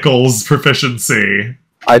water vehicles proficiency?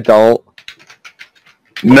 I don't.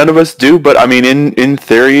 None of us do, but I mean, in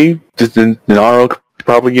theory, Naro could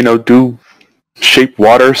probably, do shape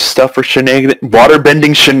water stuff or water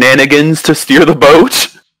bending shenanigans to steer the boat.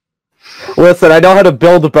 Listen, I know how to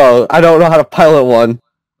build a boat. I don't know how to pilot one.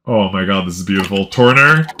 Oh my god, this is beautiful.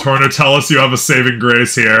 Torner, tell us you have a saving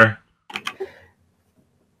grace here.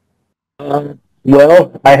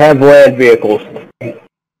 Well, I have land vehicles.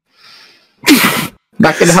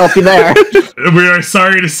 Not gonna help you there. We are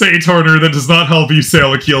sorry to say, Torner, that does not help you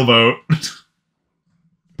sail a keelboat.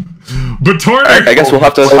 But Torner... I guess we'll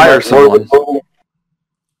have to hire someone. Oh,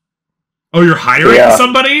 you're hiring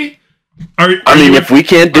somebody? If we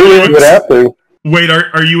can't do it, we would have to. Wait,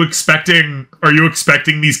 are you expecting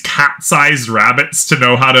these cat-sized rabbits to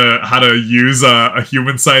know how to use a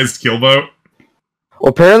human-sized keelboat? Well,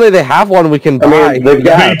 apparently they have one we can buy.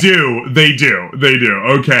 They do.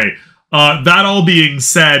 Okay. That all being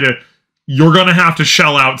said, you're gonna have to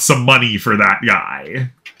shell out some money for that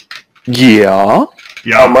guy. Yeah.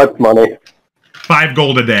 How much money? 5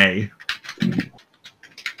 gold a day.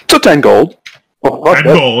 So 10 gold. 10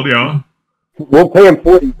 gold, yeah. We'll pay him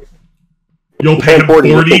 40. You'll pay him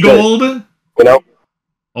 40 gold? You know?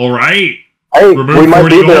 Alright. Hey, Remove we might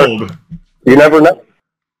 40 be there. gold. You never know.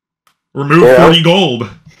 Remove 40 gold.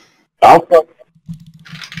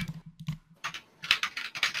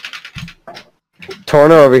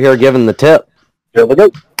 Torno over here giving the tip. Here we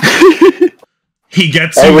go. He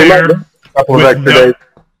gets you there.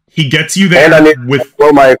 He gets you there and I need to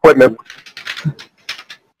throw my equipment.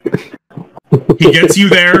 He gets you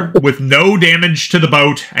there with no damage to the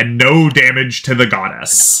boat and no damage to the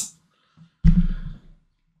goddess.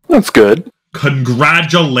 That's good.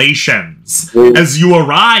 Congratulations. As you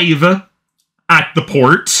arrive at the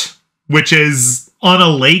port, which is on a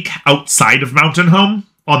lake outside of MountainHome,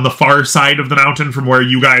 on the far side of the mountain from where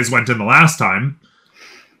you guys went in the last time,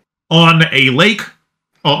 on the lake,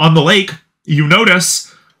 you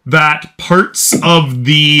notice that parts of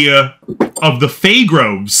the Fey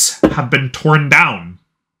groves have been torn down.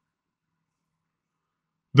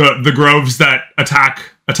 The groves that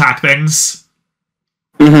attack things.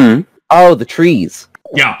 Mm-hmm. Oh, the trees.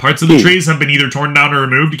 Yeah, parts of the trees have been either torn down or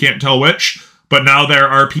removed. You can't tell which. But now there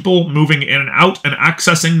are people moving in and out and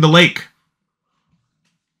accessing the lake.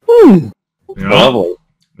 Yeah. Lovely.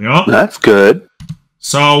 Yeah. That's good.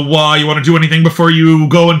 So, you want to do anything before you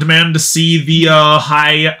go and demand to see the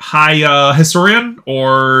high historian,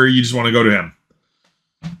 or you just want to go to him?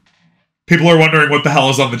 People are wondering what the hell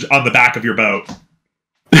is on the back of your boat.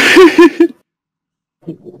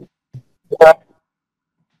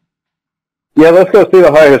 Yeah, let's go see the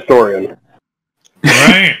High Historian. All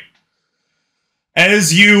right.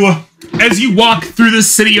 As you walk through the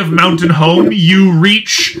city of MountainHome, you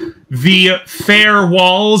reach the fair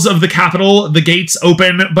walls of the capital. The gates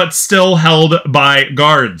open, but still held by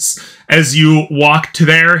guards. As you walk to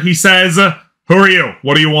there, he says, "Who are you?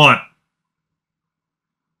 What do you want?"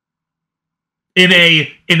 In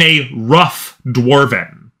a rough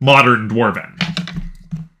dwarven, modern dwarven.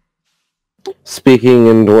 Speaking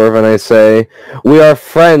in Dwarven, I say, we are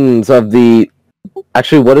friends of the...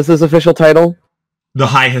 Actually, what is his official title? The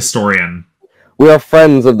High Historian. We are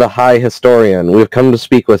friends of the High Historian. We have come to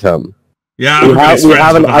speak with him. Yeah, we everybody's friends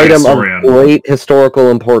have with an the High item Historian. of great historical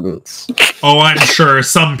importance. Oh, I'm sure.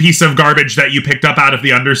 Some piece of garbage that you picked up out of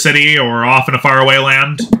the Undercity or off in a faraway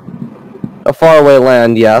land? A faraway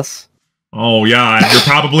land, yes. Oh, yeah, and you're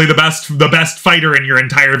probably the best fighter in your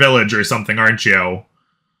entire village or something, aren't you?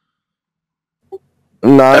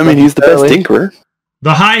 Not I mean, he's the best tinkerer.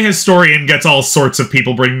 The High Historian gets all sorts of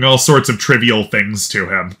people bringing all sorts of trivial things to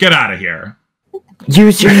him. Get out of here.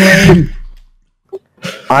 Use your name.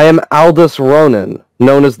 I am Aldous Ronan,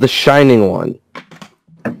 known as the Shining One.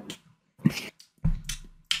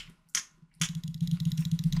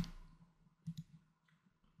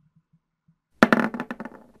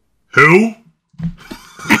 Who?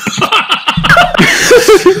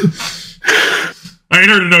 I ain't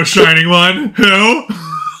heard of no Shining One. Who?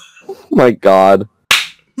 Oh my god.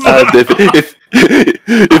 If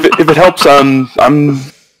it helps, I'm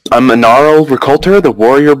Inaro Recolter, the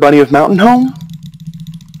warrior bunny of MountainHome.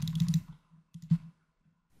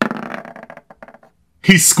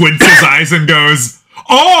 He squints his eyes and goes,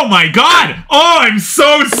 "Oh my god! Oh, I'm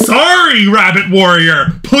so sorry, Rabbit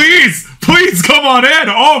Warrior! Please come on in!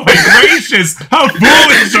 Oh my gracious! How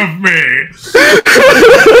foolish of me!"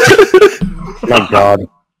 Oh my god.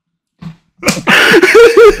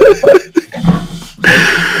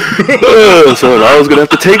 So I was gonna have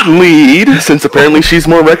to take lead, since apparently she's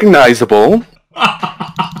more recognizable.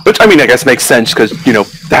 Which, I mean, I guess makes sense, because, you know,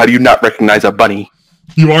 how do you not recognize a bunny?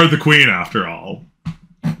 You are the queen, after all.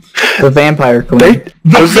 The vampire queen.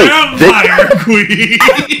 The vampire queen!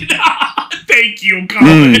 Thank you,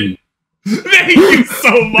 Colin. Thank you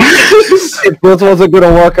so much! If this wasn't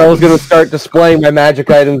gonna work, I was gonna start displaying my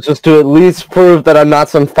magic items just to at least prove that I'm not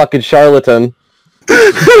some fucking charlatan.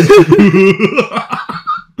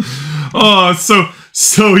 Oh,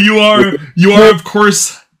 so you are of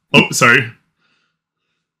course. Oh, sorry.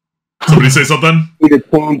 Somebody say something?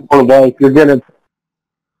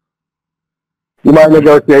 My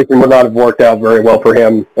negotiation would not have worked out very well for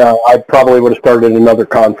him. I probably would have started another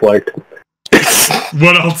conflict.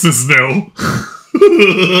 What else is new?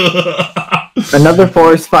 Another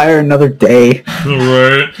forest fire, another day.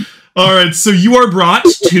 All right. So you are brought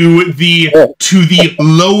to the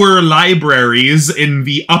lower libraries in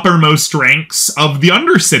the uppermost ranks of the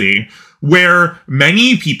Undercity, where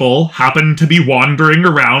many people happen to be wandering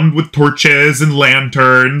around with torches and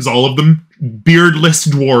lanterns, all of them beardless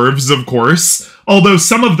dwarves, of course, although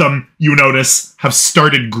some of them, you notice, have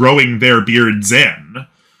started growing their beards in.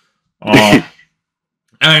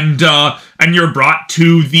 And you're brought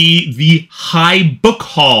to the High Book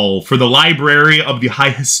Hall for the library of the High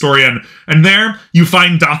Historian, and there you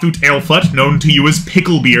find Dathut Ailfoot, known to you as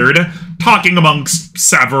Picklebeard, talking amongst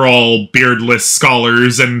several beardless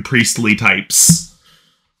scholars and priestly types.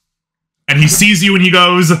 And he sees you and he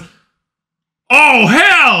goes, "Oh,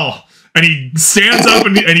 hell!" And he stands up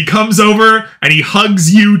and he comes over and he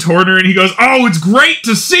hugs you, Torner, and he goes, "Oh, it's great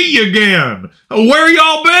to see you again! Where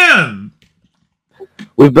y'all been?"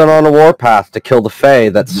 We've been on a warpath to kill the Fae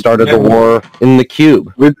that started the war in the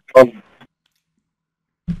Cube. Yeah,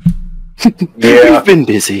 We've been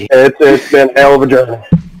busy. It's been a hell of a journey.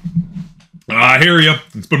 I hear you.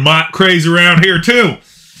 It's been mighty crazy around here, too.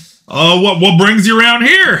 What brings you around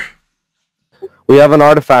here? We have an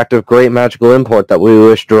artifact of great magical import that we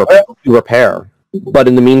wish to repair. But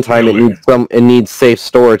in the meantime, it needs safe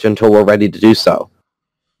storage until we're ready to do so.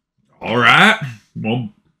 All right. Well,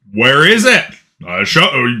 where is it? You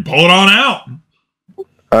pull it on out. All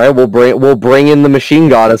right, we'll bring in the machine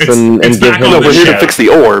goddess and give him. No, we're here to fix the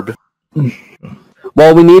orb.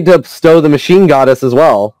 Well, we need to stow the machine goddess as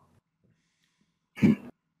well.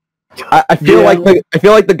 I feel like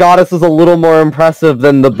the goddess is a little more impressive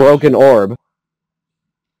than the broken orb.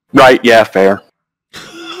 Right? Yeah, fair.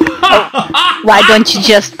 Why don't you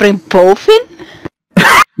just bring both in?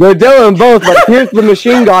 We're doing both, but here's the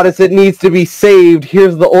machine goddess, it needs to be saved.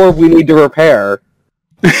 Here's the orb we need to repair.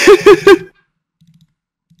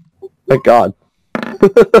 Thank God.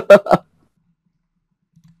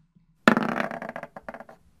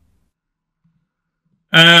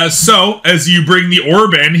 So, as you bring the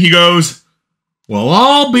orb in, he goes, well,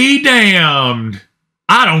 I'll be damned.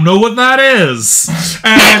 I don't know what that is.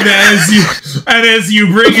 And as you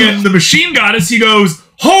bring in the machine goddess, he goes,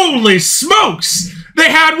 holy smokes! They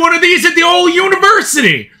had one of these at the old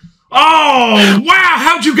university! Oh, wow,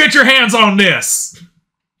 how'd you get your hands on this?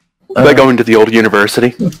 By going to the old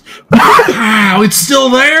university. Wow, it's still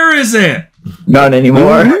there, is it? Not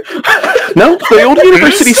anymore. No, the old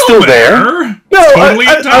university's still there. No, Totally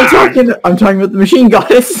I'm talking about the machine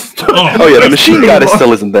goddess. Oh yeah, the machine goddess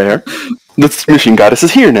still isn't there. The machine goddess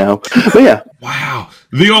is here now. But yeah. Wow.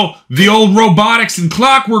 The old robotics and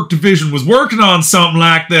clockwork division was working on something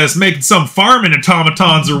like this, making some farming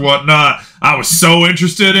automatons or whatnot. I was so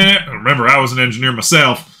interested in it. Remember, I was an engineer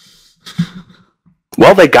myself.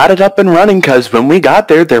 Well, they got it up and running because when we got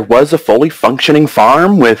there, there was a fully functioning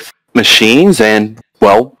farm with machines and,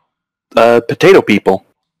 well, potato people.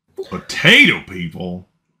 Potato people?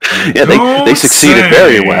 Yeah, they succeeded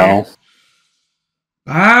very well.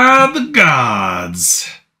 By the gods.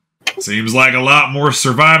 Seems like a lot more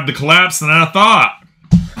survived the collapse than I thought.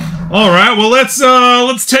 All right, well, let's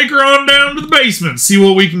take her on down to the basement, see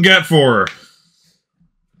what we can get for her.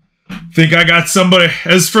 Think I got somebody.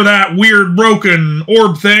 As for that weird broken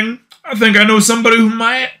orb thing, I think I know somebody who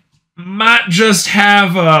might just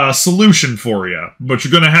have a solution for you, but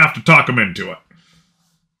you're gonna have to talk them into it.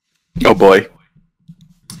 Oh boy.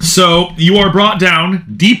 So you are brought down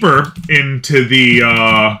deeper into the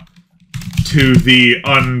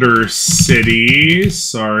Undercity.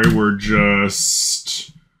 Sorry, we're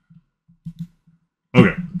just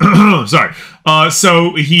okay. Sorry.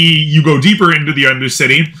 So you go deeper into the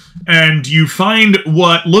Undercity, and you find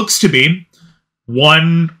what looks to be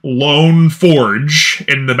one lone forge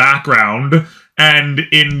in the background, and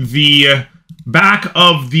in the back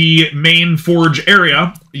of the main forge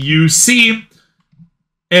area, you see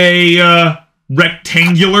a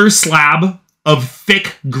rectangular slab of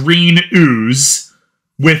thick green ooze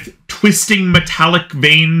with twisting metallic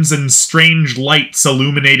veins and strange lights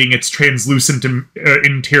illuminating its translucent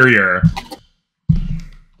interior.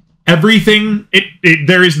 Everything,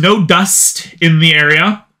 there is no dust in the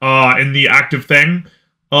area, in the active thing.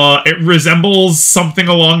 It resembles something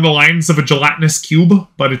along the lines of a gelatinous cube,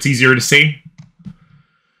 but it's easier to see.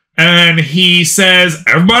 And he says,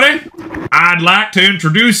 everybody, I'd like to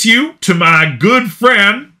introduce you to my good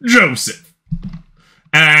friend, Joseph.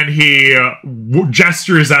 And he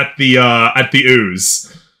gestures at the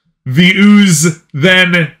ooze. The ooze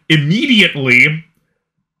then immediately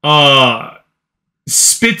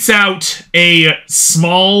spits out a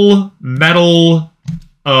small metal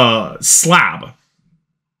slab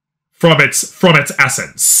from its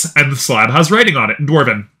essence, and the slab has writing on it in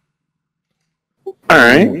Dwarven. All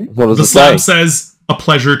right. What does The it slab say? says, "A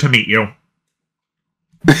pleasure to meet you."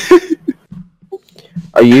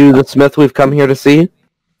 Are you the smith we've come here to see?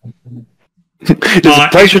 It's a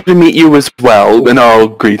pleasure to meet you as well, and I'll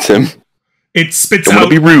greet him. It spits Don't wanna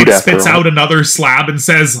out. be rude It after spits all. out another slab and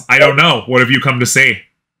says, "I don't know. What have you come to see?"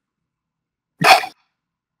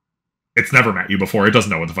 It's never met you before. It doesn't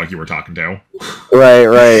know what the fuck you were talking to. Right.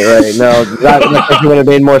 No, that would have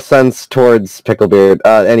made more sense towards Picklebeard.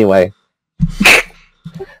 Anyway.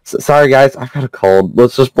 Sorry, guys. I've got a cold.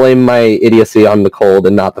 Let's just blame my idiocy on the cold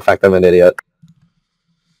and not the fact I'm an idiot.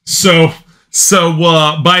 So,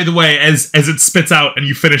 by the way, as it spits out and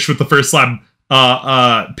you finish with the first slab,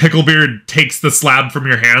 Picklebeard takes the slab from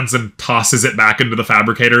your hands and tosses it back into the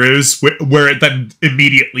Fabricator ooze, where it then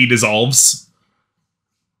immediately dissolves.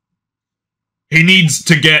 He needs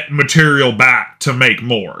to get material back to make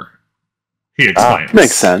more, he explains.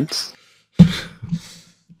 Makes sense.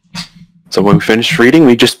 So when we finish reading,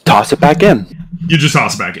 we just toss it back in. You just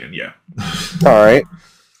toss it back in, yeah. Alright.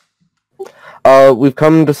 We've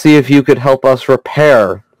come to see if you could help us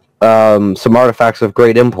repair some artifacts of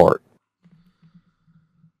great import.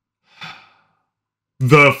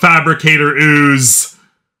 The Fabricator ooze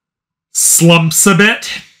slumps a bit,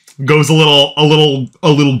 goes a little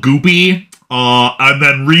goopy, and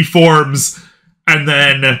then reforms, and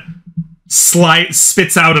then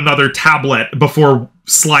spits out another tablet before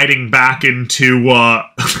sliding back into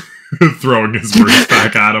throwing his words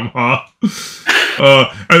back at him, huh?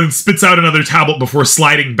 And then spits out another tablet before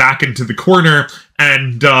sliding back into the corner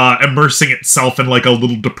and immersing itself in like a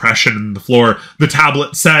little depression in the floor. The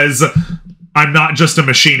tablet says, "I'm not just a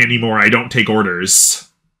machine anymore. I don't take orders."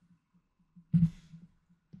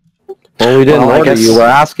 Well, we didn't Well, I order guess- you. We're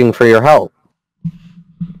asking for your help.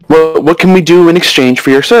 Well, what can we do in exchange for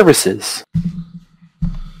your services?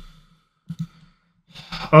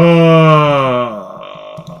 Don't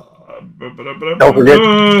forget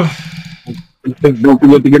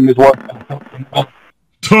to give him his word.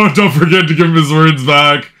 Don't forget to give him his words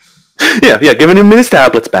back. Yeah, giving him his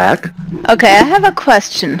tablets back. Okay, I have a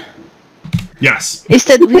question. Yes. Is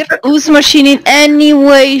that weird ooze machine in any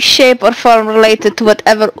way, shape, or form related to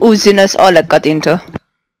whatever ooziness Oleg got into?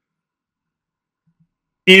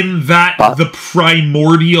 In that the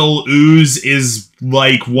primordial ooze is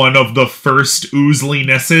like one of the first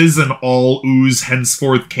oozelinesses, and all ooze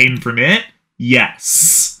henceforth came from it?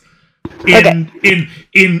 Yes. In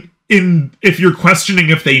if you're questioning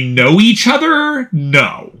if they know each other,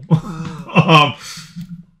 no.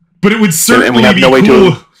 But it would certainly be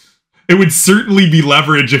cool. It would certainly be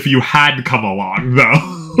leverage if you had come along,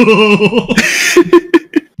 though.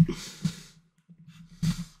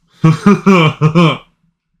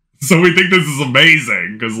 So we think this is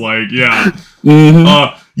amazing, because, like, yeah.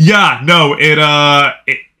 Mm-hmm.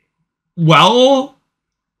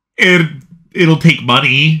 It'll take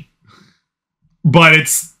money, but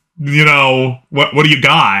it's, you know, what do you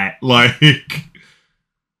got? Like,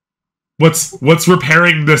 what's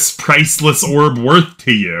repairing this priceless orb worth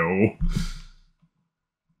to you?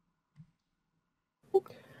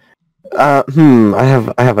 I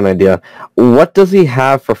have an idea. What does he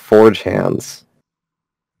have for forge hands?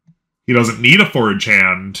 He doesn't need a forge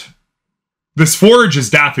hand. This forge is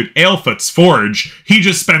Dathut Aelfoot's forge. He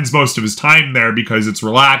just spends most of his time there because it's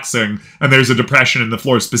relaxing, and there's a depression in the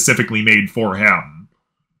floor specifically made for him.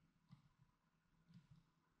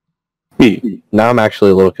 Now I'm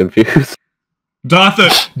actually a little confused.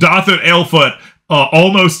 Dathut Aelfoot,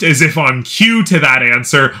 almost as if on cue to that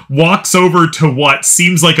answer, walks over to what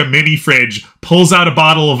seems like a mini fridge, pulls out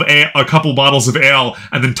a couple bottles of ale,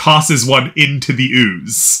 and then tosses one into the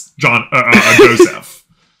ooze. Joseph.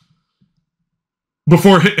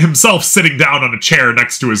 Before himself sitting down on a chair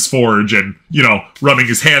next to his forge and, you know, rubbing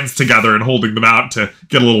his hands together and holding them out to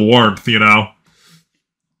get a little warmth, you know?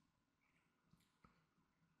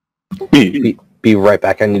 Be right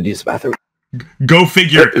back. I need to use the bathroom. Go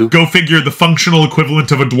figure. Go figure. The functional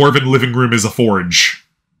equivalent of a dwarven living room is a forge.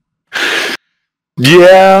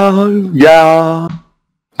 Yeah.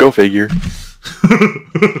 Go figure.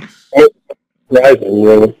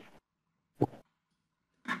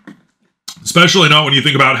 Especially not when you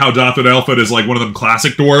think about how Dathut Aelfoot is like one of them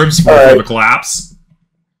classic dwarves before the collapse.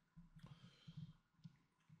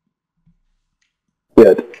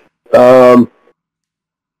 Good.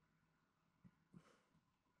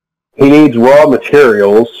 He needs raw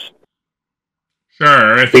materials.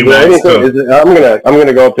 Sure, if he wants to. I'm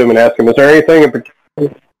gonna go up to him and ask him, is there anything in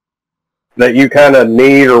particular that you kind of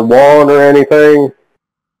need or want or anything?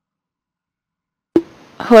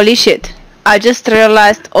 Holy shit. I just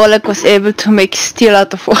realized Oleg was able to make steel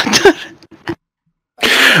out of water.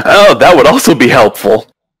 Oh, that would also be helpful.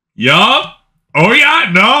 Yup. Oh yeah,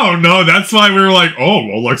 no, that's why we were like, oh,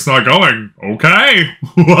 well, Oleg's not going. Okay.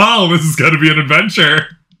 Well, this is gonna be an adventure.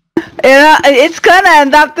 Yeah, it's gonna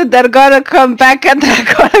end up that they're gonna come back and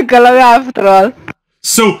they're gonna go after all.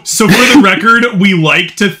 So for the record, we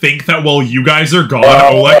like to think that while you guys are gone,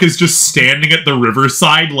 Oleg is just standing at the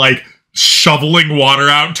riverside, like, shoveling water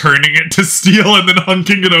out, turning it to steel, and then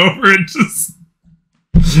hunking it over and just,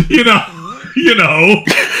 you know,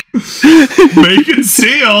 making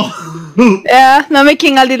steel. Yeah, now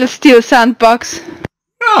making a little steel sandbox.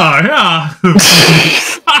 Oh, yeah.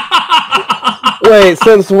 Wait,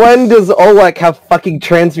 since when does Oleg have fucking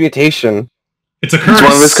transmutation? It's a curse. It's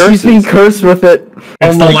one of his curses. He's been cursed with it.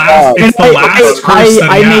 It's the last curse that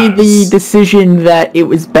I he made the has. decision that it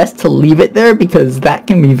was best to leave it there because that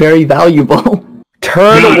can be very valuable.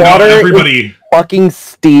 Turn water into fucking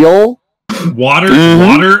steel?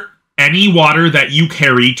 Water, any water that you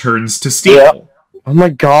carry turns to steel. Yep. Oh my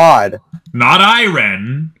god. Not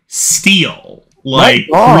iron, steel. Like,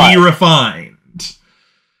 pre-refined.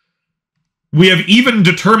 We have even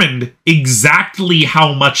determined exactly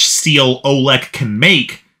how much steel Oleg can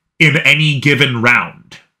make in any given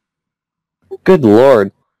round. Good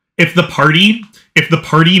lord. If the party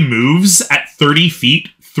moves at 30 feet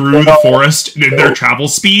through the forest in their travel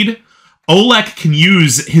speed, Oleg can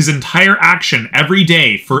use his entire action every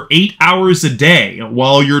day for 8 hours a day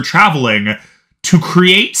while you're traveling to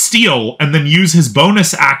create steel and then use his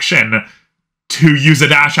bonus action to use a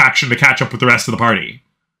dash action to catch up with the rest of the party.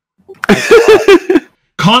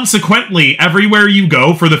 Consequently, everywhere you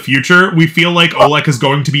go for the future, we feel like Oleg is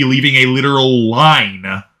going to be leaving a literal line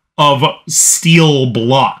of steel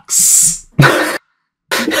blocks.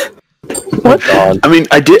 What? I mean,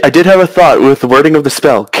 I did have a thought with the wording of the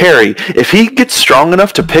spell. Carrie, if he gets strong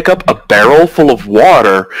enough to pick up a barrel full of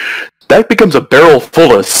water, that becomes a barrel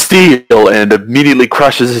full of steel and immediately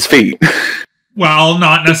crushes his feet. Well,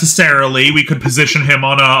 not necessarily. We could position him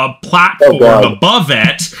on a platform above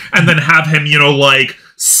it, and then have him, you know, like,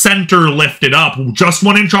 center lifted up. Just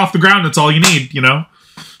 1 inch off the ground, that's all you need, you know?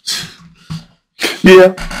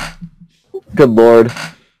 Yeah. Good lord.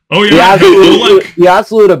 Oh, yeah. The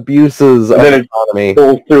absolute abuses of the economy.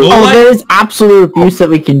 Oh, there is absolute abuse that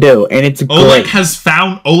we can do, and it's Oleg great. has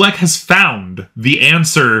found the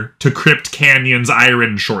answer to Crypt Canyon's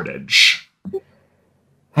iron shortage.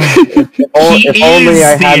 If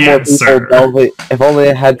only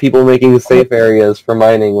I had people making safe areas for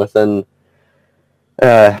mining within.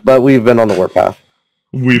 But we've been on the warpath.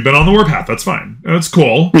 We've been on the warpath. That's fine. That's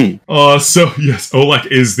cool. So yes, Oleg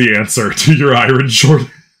is the answer to your iron shortage.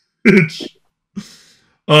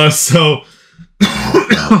 So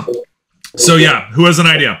yeah, who has an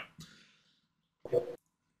idea?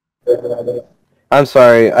 I'm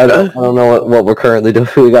sorry, I don't know what we're currently doing.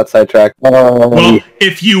 We got sidetracked. Well,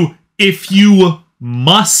 if you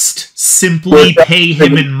must simply pay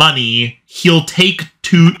him in money, he'll take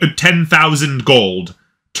 10,000 gold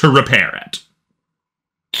to repair it.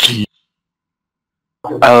 Could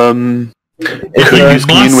use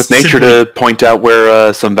commune with nature to point out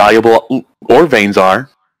where some valuable ore veins are.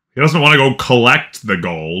 He doesn't want to go collect the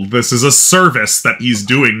gold. This is a service that he's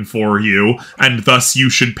doing for you, and thus you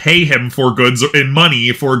should pay him for goods in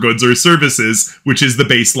money for goods or services, which is the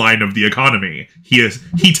baseline of the economy. He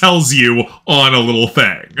tells you on a little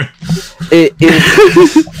thing.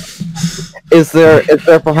 Is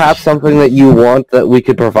there perhaps something that you want that we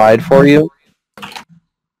could provide for you?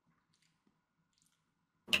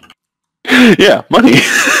 Yeah, money.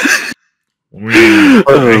 He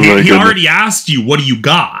already asked you, what do you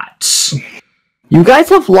got? You guys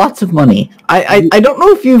have lots of money. I don't know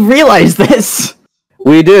if you've realized this.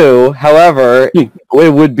 We do. However, it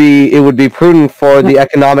would be prudent for the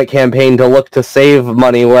economic campaign to look to save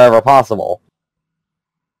money wherever possible.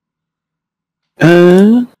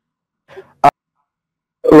 Look,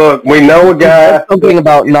 we know a guy. Something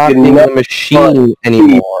about not being a machine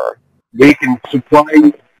anymore. We can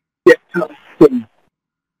supply.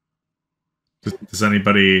 Does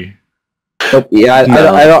anybody? Yeah,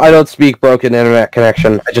 I don't speak broken internet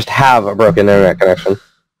connection. I just have a broken internet connection.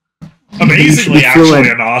 Amazingly, actually,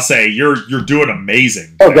 Anase, you're doing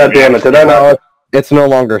amazing. Oh god damn it! Did I not? It's no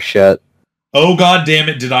longer shit. Oh god damn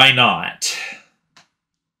it! Did I not?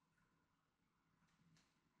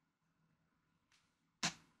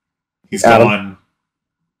 He's Adam. gone.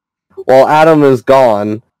 Well, Adam is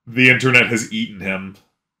gone. The internet has eaten him.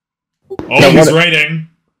 Oh, he's writing.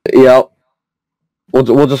 Yep.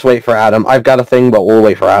 We'll just wait for Adam. I've got a thing, but we'll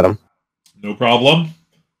wait for Adam. No problem.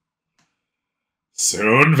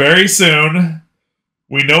 Soon, very soon,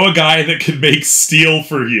 we know a guy that can make steel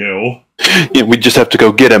for you. Yeah, we just have to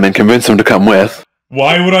go get him and convince him to come with.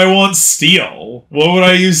 Why would I want steel? What would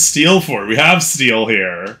I use steel for? We have steel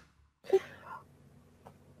here.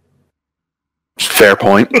 Fair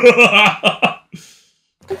point.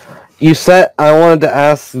 You said I wanted to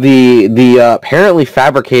ask the apparently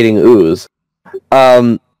fabricating ooze.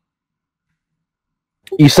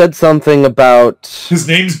 You said something about... His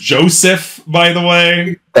name's Joseph, by the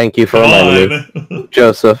way. Thank you for reminding me.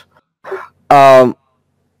 Joseph. You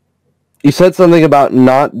said something about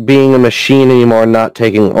not being a machine anymore, not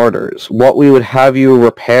taking orders. What we would have you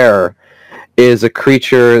repair is a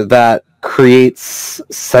creature that creates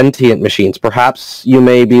sentient machines. Perhaps you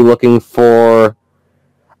may be looking for...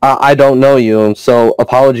 I don't know you, so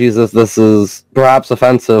apologies if this is perhaps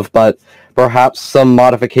offensive, but perhaps some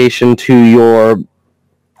modification to your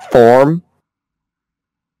form?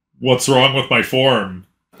 What's wrong with my form?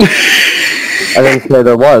 I didn't say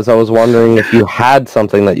there was. I was wondering if you had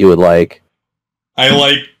something that you would like. I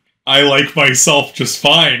like myself just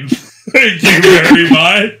fine. Thank you very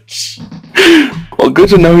much. Well, good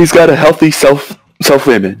to know he's got a healthy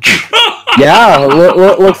self-image. Yeah,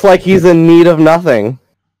 looks like he's in need of nothing.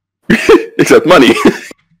 Except money.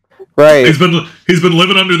 Right. He's been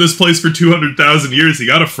living under this place for 200,000 years. He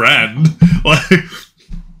got a friend. Like,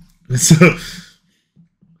 so,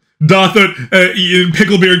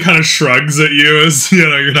 Picklebeard kind of shrugs at you as, you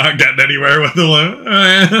know, you're not getting anywhere with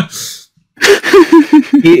it.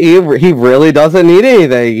 He really doesn't need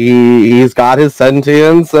anything. He's got his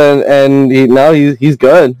sentience and he's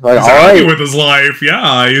good. Like, he's happy with his life.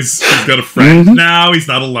 Yeah, he's got a friend now. He's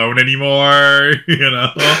not alone anymore. You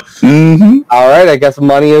know. All right, I guess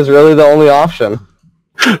money is really the only option.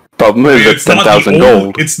 Problem is, it's 10,000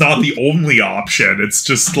 gold. It's not the only option. It's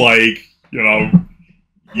just like, you know,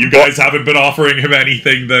 you guys haven't been offering him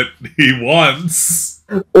anything that he wants.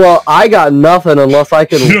 Well, I got nothing unless I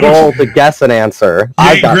can roll to guess an answer. You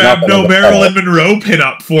I ain't grabbed no Marilyn Monroe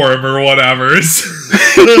pinup for him or whatever.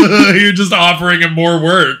 You're just offering him more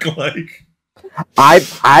work. Like,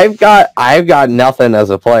 I've got nothing as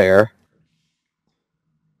a player.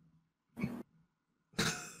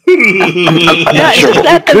 Yeah,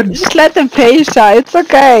 just let them pay, Shy. It's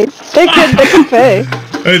okay. They can pay.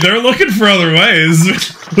 Hey, they're looking for other ways.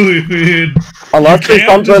 Unless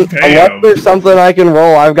there's something I can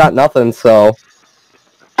roll, I've got nothing. So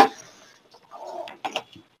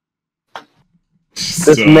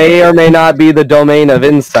this may or may not be the domain of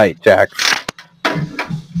insight, Jack.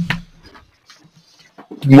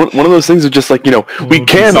 One of those things is just like, we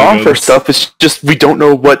can offer stuff. It's just we don't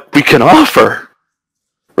know what we can offer.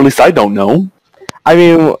 Or at least I don't know. I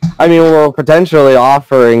mean, we're potentially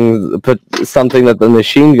offering something that the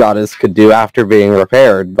machine goddess could do after being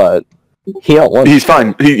repaired, but he don't want. He's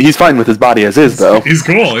fine. He's fine with his body as is, though. He's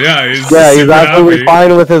cool. Yeah, he's absolutely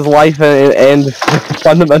fine with his life and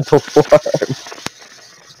fundamental form.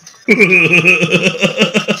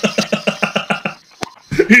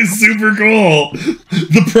 He's super cool.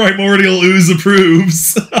 The primordial ooze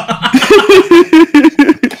approves.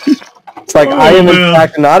 It's like, I am in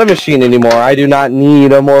fact not a machine anymore. I do not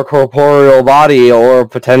need a more corporeal body or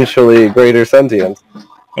potentially greater sentience.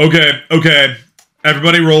 Okay.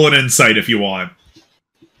 Everybody roll an insight if you want.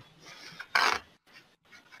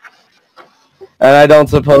 And I don't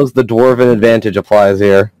suppose the dwarven advantage applies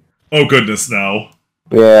here. Oh goodness, no.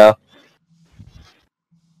 Yeah.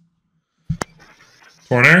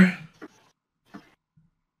 Corner?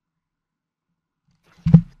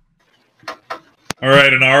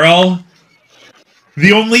 Alright, an RL?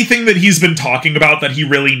 The only thing that he's been talking about that he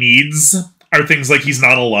really needs are things like he's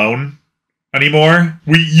not alone anymore.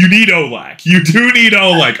 You need Oleg. You do need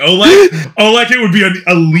Oleg. Oleg, it would be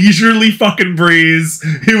a leisurely fucking breeze.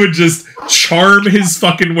 He would just charm his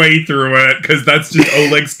fucking way through it, because that's just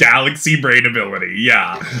Oleg's galaxy brain ability.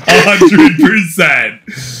 Yeah. 100%.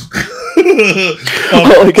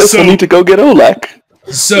 Well, I guess we need to go get Oleg.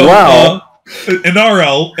 So, wow. In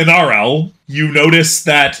RL, you notice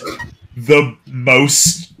that the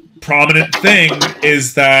most prominent thing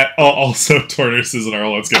is that... also, Tornus is an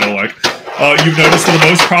RL. Let's get Oleg. You've noticed that the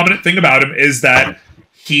most prominent thing about him is that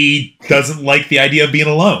he doesn't like the idea of being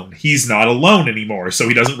alone. He's not alone anymore, so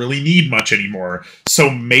he doesn't really need much anymore. So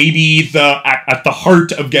maybe at the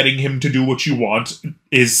heart of getting him to do what you want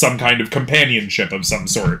is some kind of companionship of some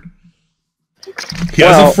sort. He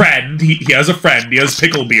has a friend. He has a friend. He has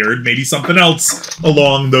Picklebeard. Maybe something else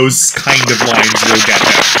along those kind of lines will get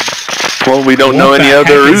him. Well, we don't know any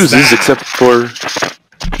other oozes except for...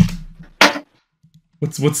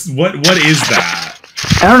 What is that?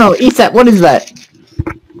 I don't know. ESET, what is that?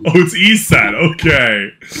 Oh, it's ESET.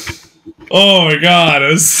 Okay. Oh my god. I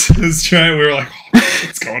was trying. We were like,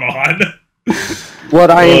 what's going on? What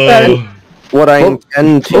I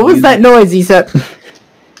intend to... What was that noise, ESET?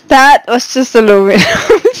 That was just a little bit.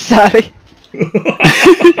 Sorry.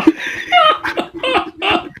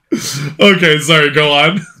 Okay, sorry, go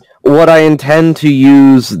on. What I intend to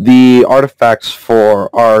use the artifacts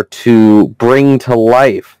for are to bring to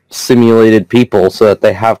life simulated people so that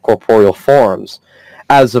they have corporeal forms,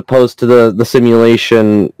 as opposed to the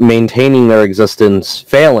simulation maintaining their existence,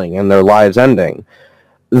 failing, and their lives ending.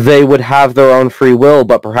 They would have their own free will,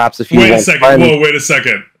 but perhaps if you wait a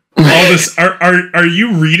second. All this are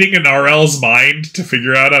you reading an RL's mind to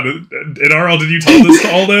figure out how to... In RL, did you tell this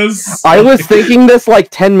to all this? I was thinking this like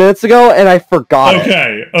 10 minutes ago, and I forgot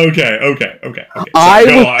it. Okay. I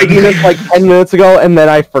was thinking this like 10 minutes ago, and then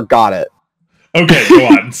I forgot it. Okay, go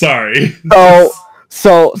on. Sorry.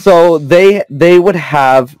 So they're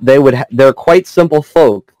quite simple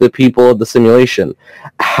folk, the people of the simulation.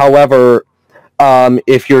 However,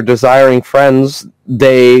 if you're desiring friends,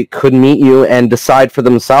 they could meet you and decide for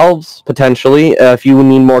themselves, potentially. If you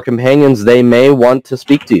need more companions, they may want to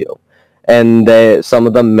speak to you. And some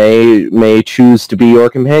of them may choose to be your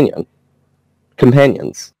companions.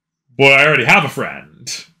 Well, I already have a friend.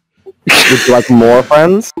 Would you like more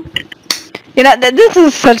friends? You know, this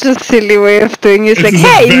is such a silly way of doing it. It's like,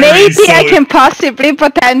 hey, maybe I can possibly,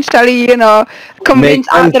 potentially, convince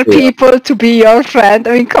other people to be your friend.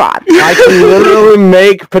 I mean, come on. I can literally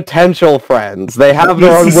make potential friends. They have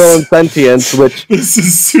their own will and sentience, which... This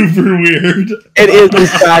is super weird. It is, in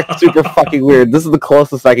fact, super fucking weird. This is the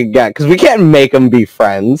closest I can get, because we can't make them be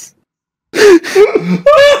friends. I'm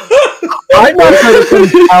not going to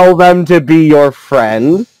compel them to be your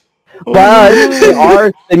friend. But they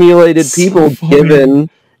are simulated people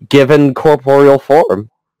given corporeal form.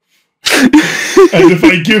 And if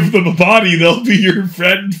I give them a body, they'll be your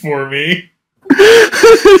friend for me.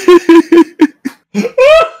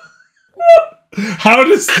 How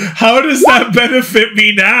does that benefit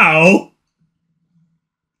me now?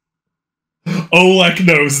 Oleg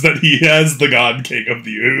knows that he has the God King of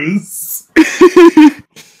the Ooze.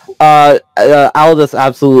 Aldous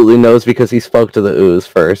absolutely knows because he spoke to the Ooze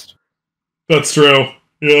first. That's true.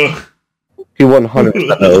 Yeah. He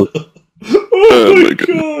 100% knows. Oh my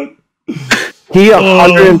god. He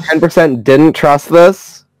 110% didn't trust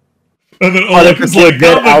this. And then Oleg was like, I'm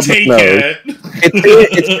gonna take it.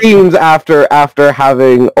 It seems after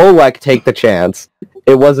having Oleg take the chance,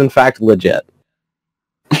 it was in fact legit.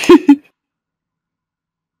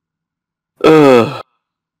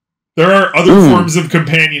 There are other forms of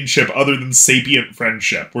companionship other than sapient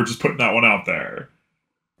friendship. We're just putting that one out there.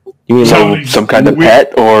 You mean So some kind of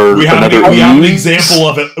pet or we have another an ooze? example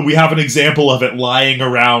of it. We have an example of it lying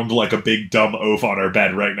around like a big dumb oaf on our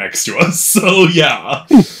bed right next to us. So yeah.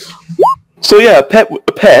 So yeah, a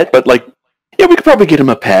pet, but like, yeah, we could probably get him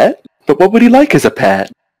a pet. But what would he like as a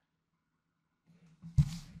pet?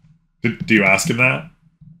 Do you ask him that?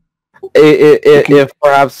 If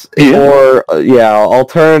perhaps, or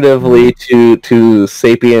alternatively to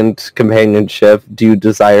sapient companionship, do you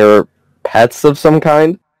desire pets of some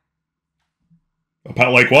kind? A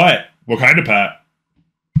pet like what? What kind of pet?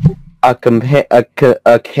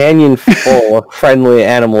 A canyon full of friendly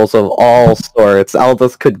animals of all sorts.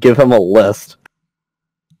 Aldous could give him a list.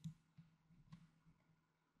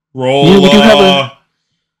 Roll. Yeah, we do have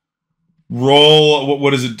roll.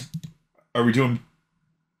 What is it? Are we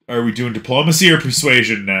doing diplomacy or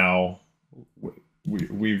persuasion now?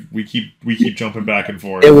 We keep jumping back and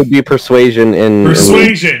forth. It would be persuasion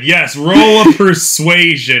persuasion. Yes, roll a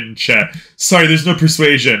persuasion check. Sorry, there's no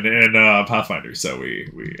persuasion in Pathfinder, so we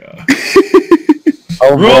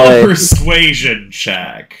oh roll boy. a persuasion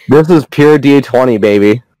check. This is pure D20,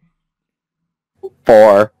 baby.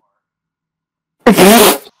 4.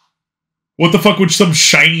 What the fuck would some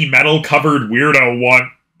shiny metal covered weirdo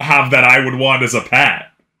have that I would want as a pet?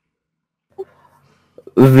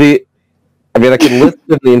 I could list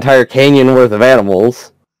the entire canyon worth of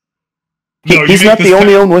animals. No, He's not the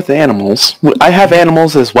only one with animals. I have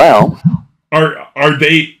animals as well. Are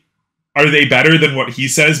they better than what he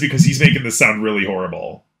says? Because he's making this sound really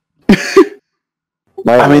horrible.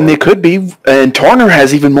 I mean, they could be. And Torner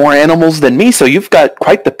has even more animals than me, so you've got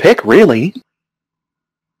quite the pick, really.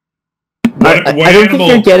 What I don't animal?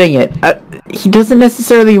 think you're getting it. He doesn't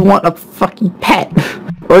necessarily want a fucking pet.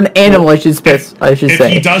 Or an animal, I should say.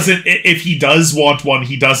 If he does want one,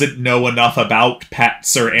 he doesn't know enough about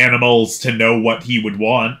pets or animals to know what he would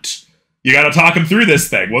want. You gotta talk him through this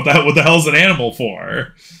thing. What the hell's an animal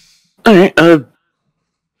for? Alright,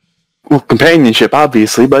 well, companionship,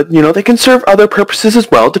 obviously, but, they can serve other purposes as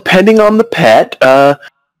well, depending on the pet.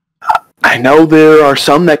 I know there are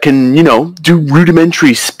some that can, do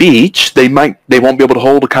rudimentary speech. They won't be able to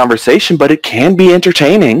hold a conversation, but it can be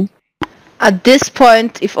entertaining. At this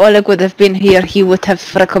point, if Oleg would have been here, he would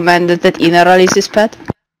have recommended that Inaral is his pet.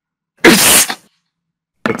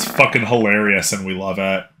 It's fucking hilarious and we love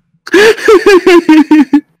it.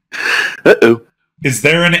 Uh-oh. Is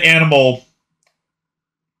there an animal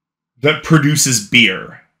that produces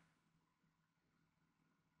beer?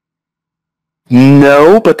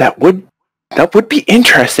 No, but that would be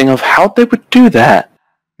interesting of how they would do that.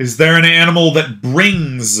 Is there an animal that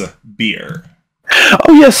brings beer?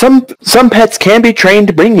 Oh yeah, some pets can be trained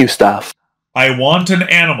to bring you stuff. I want an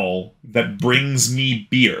animal that brings me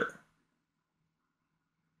beer.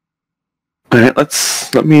 Alright,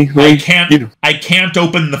 let me I can't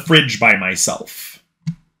open the fridge by myself.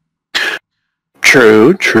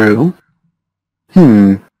 True.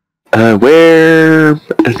 Where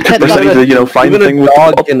find Even the thing a with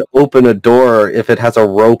dog can open a door if it has a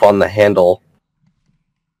rope on the handle.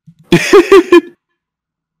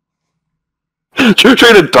 Should we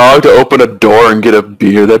train a dog to open a door and get a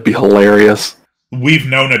beer? That'd be hilarious. We've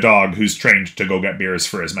known a dog who's trained to go get beers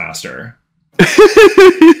for his master.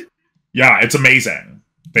 Yeah, it's amazing.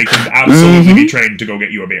 They can absolutely be trained to go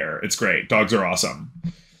get you a beer. It's great. Dogs are awesome.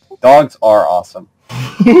 Dogs are awesome.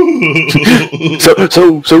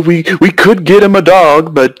 So we could get him a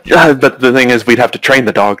dog, but the thing is, we'd have to train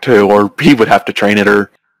the dog too, or he would have to train it, or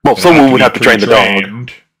someone would have to train the dog.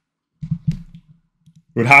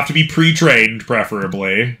 It would have to be pre-trained,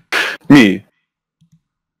 preferably. Me.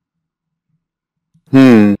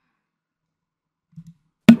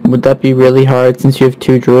 Would that be really hard since you have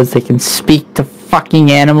 2 druids that can speak to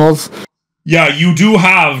fucking animals? Yeah, you do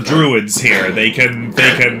have druids here. They can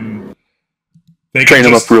Train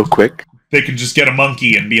them up real quick. They can just get a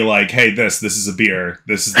monkey and be like, "Hey, this is a beer.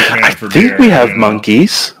 This is the command for I beer." think we have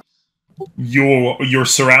monkeys. You're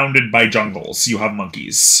surrounded by jungles. You have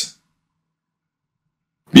monkeys.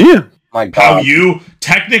 Yeah. My God.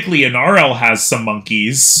 Technically, Inarel has some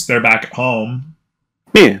monkeys. They're back at home.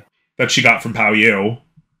 Yeah. That she got from Pao Yu.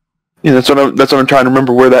 Yeah, that's what I'm trying to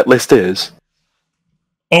remember where that list is.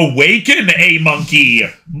 Awaken a monkey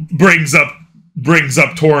brings up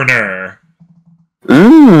Torner.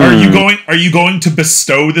 Are you going to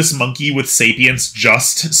bestow this monkey with sapience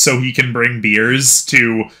just so he can bring beers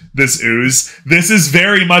to this ooze? This is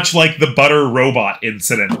very much like the butter robot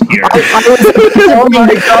incident here. Oh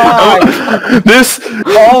my God! This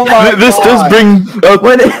does bring up.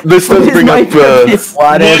 What is my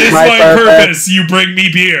purpose? You bring me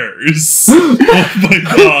beers. Oh my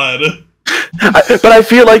God! But I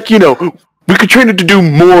feel like we could train it to do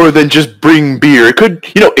more than just bring beer. It could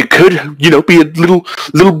be a little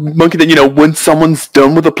monkey that, when someone's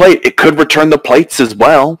done with a plate, it could return the plates as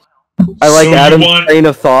well. I like Adam's train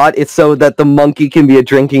of thought. It's so that the monkey can be a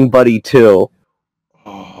drinking buddy too.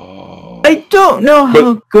 I don't know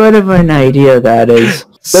how good of an idea that is.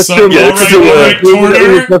 That's true.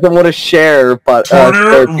 Torner doesn't want to share, but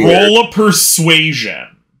Torner, roll a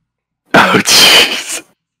persuasion. Oh, jeez.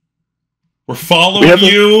 We're following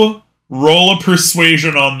you. Roll a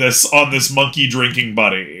persuasion on this monkey drinking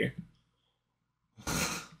buddy.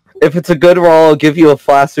 If it's a good roll, I'll give you a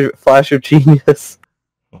flash of genius.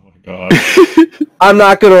 Oh my God! I'm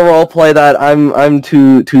not gonna roleplay that. I'm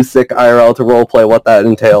too sick IRL to roleplay what that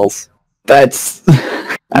entails. That's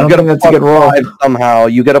I don't think that's a good roll. Somehow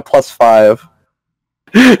you get a +5.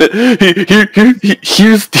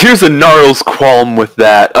 Here's a gnarls qualm with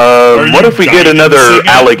that. What if we get another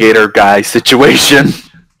alligator guy situation?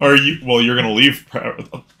 You're gonna leave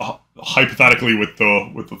hypothetically with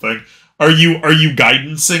the thing. Are you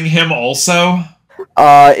guidancing him also?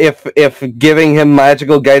 If giving him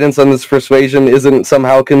magical guidance on this persuasion isn't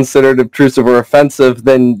somehow considered obtrusive or offensive,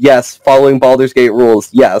 then yes, following Baldur's Gate rules,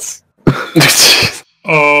 yes.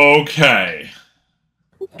 Okay.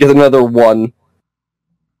 Get another 1.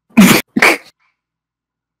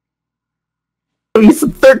 He's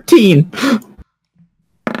 13.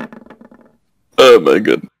 Oh my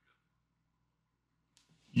God.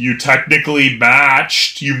 You technically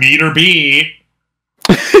matched. You meet or beat.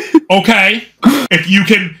 Okay. If you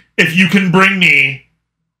can bring me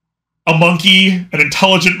a monkey, an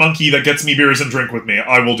intelligent monkey that gets me beers and drink with me,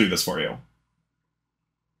 I will do this for you.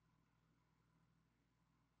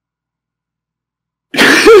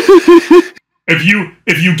 If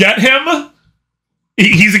you get him,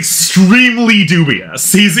 he's extremely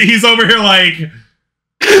dubious. He's over here like,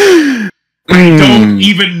 I don't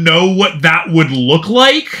even know what that would look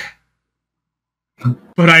like,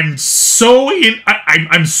 but I'm so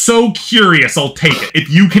curious. I'll take it. If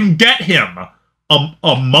you can get him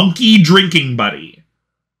a monkey drinking buddy,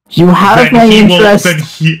 you have my interest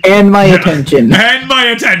and my attention. And my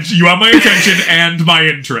attention. You have my attention and my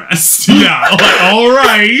interest. Yeah. All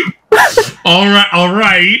right.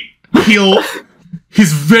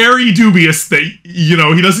 He's very dubious that, he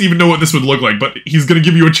doesn't even know what this would look like, but he's going to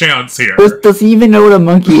give you a chance here. Does he even know what a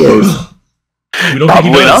monkey is? We don't think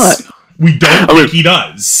he does. We don't think he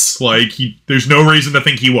does. There's no reason to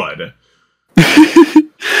think he would.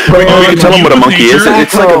 We can tell him what a monkey is.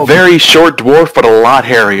 It's like a very short dwarf, but a lot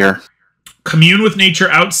hairier. Commune with nature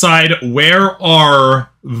outside. Where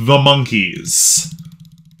are the monkeys?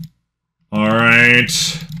 Alright.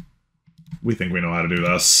 We think we know how to do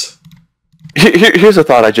this. Here's a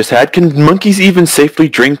thought I just had. Can monkeys even safely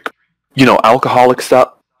drink, alcoholic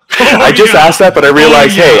stuff? I just asked that, but I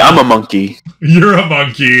realized, hey, I'm a monkey. You're a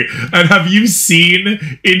monkey. And have you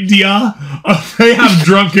seen India? They have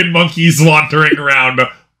drunken monkeys wandering around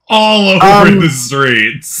all over the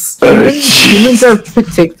streets. Humans are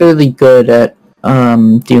particularly good at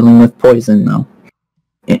dealing with poison, though.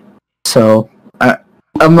 So,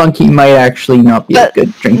 a monkey might actually not be a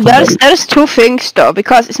good drinking buddy. There's two things, though,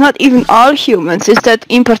 because it's not even all humans. It's that,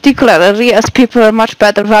 in particular, as people are much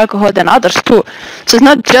better with alcohol than others, too. So it's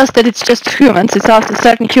not just that it's just humans, it's also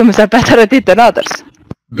certain humans are better at it than others.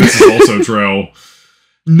 This is also true.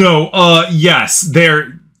 No, yes,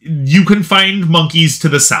 you can find monkeys to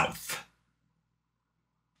the south.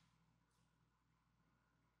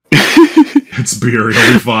 It's beer,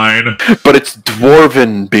 you'll be fine. But it's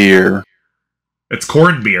dwarven beer. It's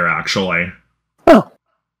corn beer, actually. Oh.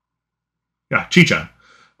 Yeah, chicha.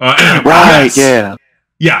 Right, yes.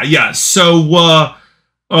 Yeah. So,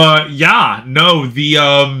 there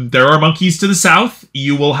are monkeys to the south.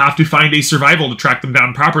 You will have to find a survival to track them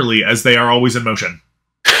down properly, as they are always in motion.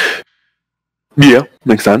 Yeah,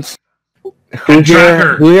 makes sense. Who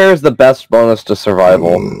here is the best bonus to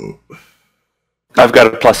survival? I've got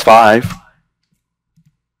a +5.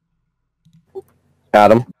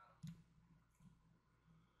 Adam.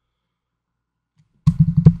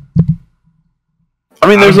 I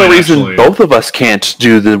mean, there's no reason actually- both of us can't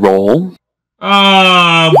do the roll.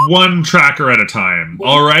 One tracker at a time.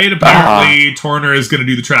 All right. Apparently, Torner is going to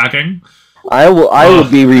do the tracking. I will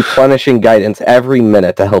be replenishing guidance every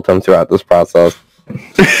minute to help him throughout this process.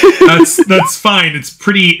 That's fine. It's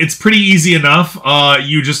pretty easy enough.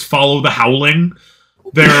 You just follow the howling.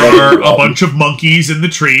 There are a bunch of monkeys in the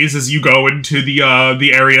trees as you go into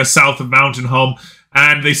the area south of MountainHome,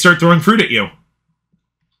 and they start throwing fruit at you.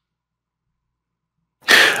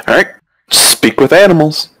 All right, speak with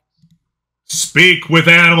animals. Speak with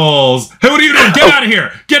animals. Hey, what are you doing? Get out of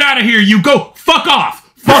here! Get out of here! You go! Fuck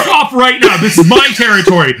off! Fuck off right now! This is my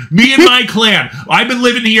territory. Me and my clan. I've been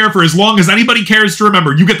living here for as long as anybody cares to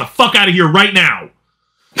remember. You get the fuck out of here right now.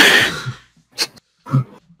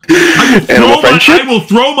 I will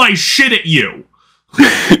throw my shit at you.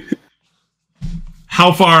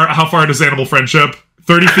 How far does animal friendship?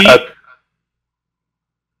 30 feet?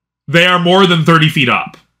 They are more than 30 feet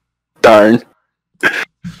up. Darn.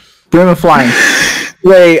 Broom of flying.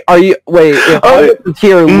 Wait, if I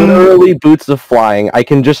hear literally boots of flying, I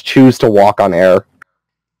can just choose to walk on air.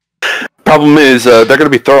 Problem is, they're going to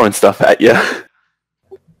be throwing stuff at you.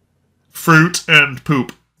 Fruit and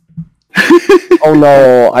poop. Oh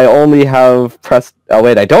no, I only have oh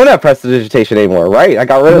wait, I don't have prestidigitation anymore, right? I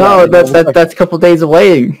got rid of that. No, that's a couple days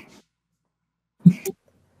away.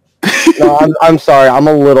 No, I'm sorry, I'm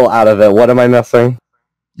a little out of it. What am I missing?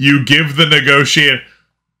 You give the negotiator...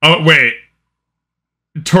 Oh, wait.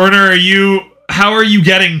 Torner, how are you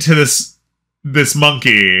getting to this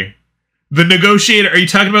monkey? The negotiator... Are you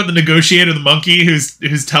talking about the negotiator, the monkey, who's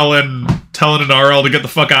telling Anarl to get the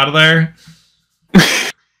fuck out of there?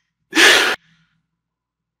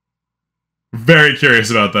 Very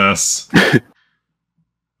curious about this.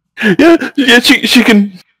 Yeah, she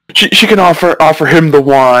can offer him the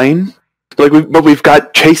wine. But we've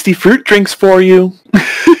got tasty fruit drinks for you.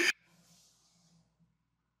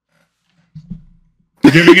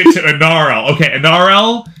 Giving it to Anarl. Okay,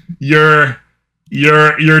 Anarl, you're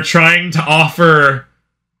trying to offer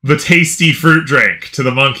the tasty fruit drink to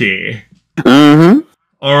the monkey. Mm-hmm.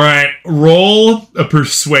 All right, roll a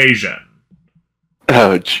persuasion.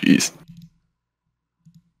 Oh, jeez.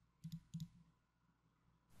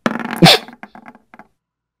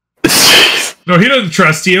 No, he doesn't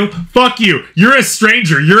trust you. Fuck you. You're a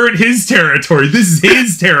stranger. You're in his territory. This is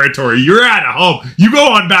his territory. You're at home. You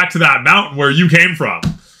go on back to that mountain where you came from.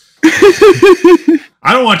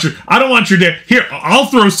 I don't want your day. Here, I'll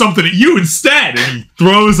throw something at you instead. And he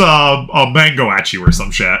throws a mango at you or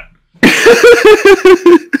some shit.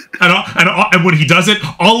 And when he does it,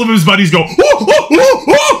 all of his buddies go.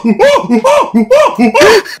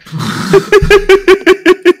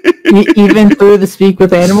 Even through the speak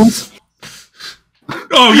with animals.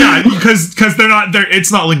 Oh yeah, because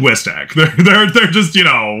it's not linguistic. They're just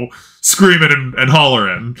screaming and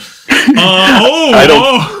hollering.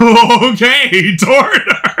 Okay,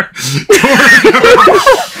 Torner.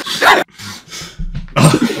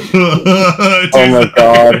 Oh my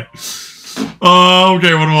god.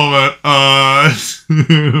 Okay, one moment.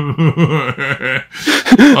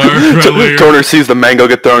 Torner sees the mango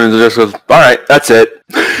get thrown and just goes, alright, that's it.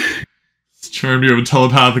 Charmed, you have a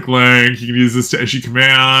telepathic link. You can use this to issue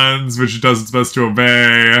commands, which it does its best to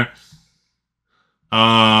obey.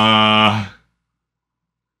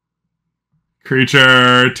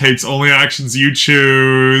 Creature takes only actions you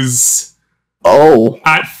choose. Oh.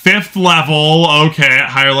 At 5th level, okay, at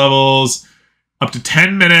higher levels, up to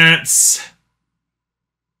 10 minutes.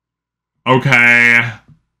 Okay.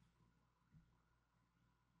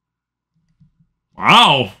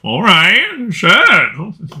 Wow, alright, shit.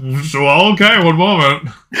 Well, okay, one moment.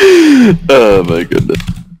 Oh my goodness.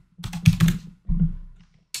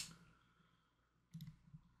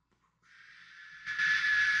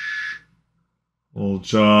 We'll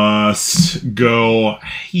just go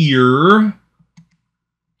here.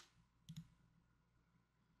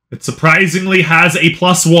 It surprisingly has a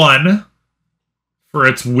 +1 for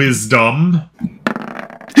its wisdom.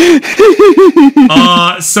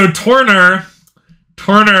 So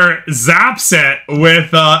Torner zaps it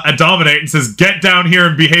with a dominate and says, "Get down here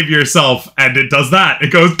and behave yourself." And it does that.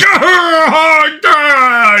 It goes,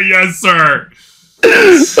 "Yes, sir."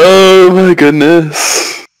 Oh my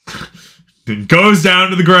goodness. It goes down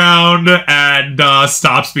to the ground and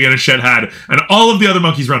stops being a shithead. And all of the other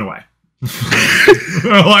monkeys run away.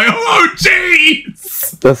 They're like, oh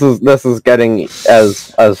jeez! This is getting,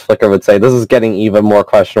 as Flicker would say, this is getting even more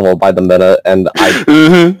questionable by the minute, and I...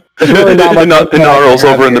 Really and Gnarl's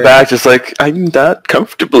over in the back, just like, I'm not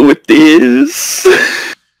comfortable with this.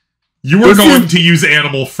 You were going to use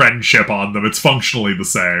animal friendship on them. It's functionally the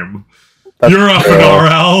same. You're up,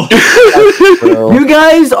 NRL. You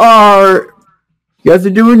guys are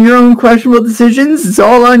doing your own questionable decisions. It's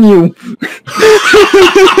all on you.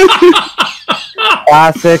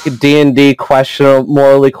 Classic D&D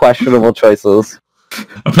morally questionable choices.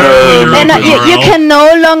 And you can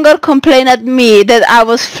no longer complain at me that I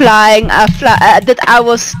was flying that I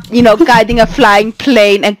was, guiding a flying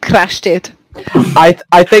plane and crashed it.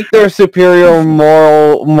 I think there's superior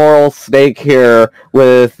moral stake here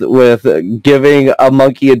with giving a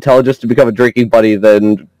monkey intelligence to become a drinking buddy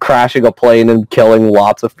than crashing a plane and killing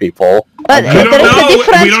lots of people. But there is a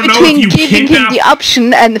difference between giving him the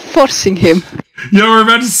option and forcing him. Yeah, we're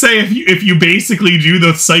about to say if you basically do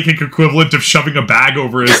the psychic equivalent of shoving a bag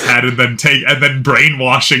over his head and then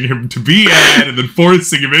brainwashing him to be Ed and then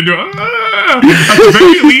forcing him into at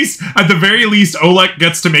the very least Oleg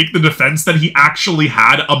gets to make the defense that he actually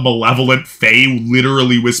had a malevolent fae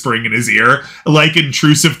literally whispering in his ear, like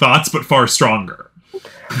intrusive thoughts but far stronger.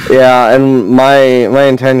 Yeah, and my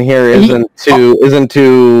intent here isn't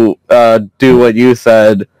to do what you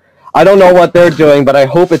said. I don't know what they're doing, but I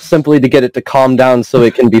hope it's simply to get it to calm down so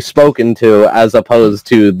it can be spoken to, as opposed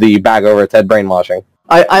to the bag over its head brainwashing.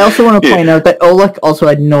 I also want to point out that Oleg also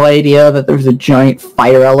had no idea that there was a giant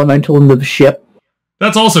fire elemental in the ship.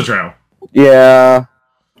 That's also true. Yeah.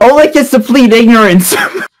 Oleg gets to plead ignorance.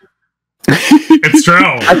 It's true.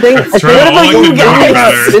 I think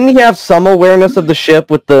didn't he have some awareness of the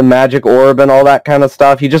ship with the magic orb and all that kind of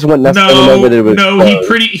stuff? He just wouldn't necessarily know that it was. No,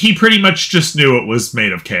 he pretty much just knew it was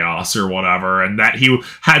made of chaos or whatever, and that he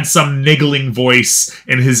had some niggling voice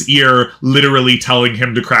in his ear, literally telling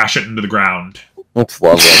him to crash it into the ground. That's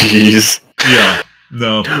lovely. Jeez. Yeah.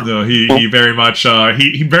 No. He very much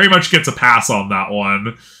he very much gets a pass on that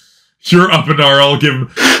one. You're up, and I'll give him...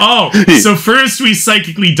 Oh, so first we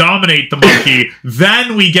psychically dominate the monkey,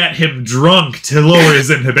 then we get him drunk to lower his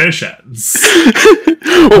inhibitions.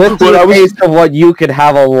 What's the taste of what you could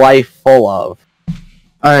have a life full of?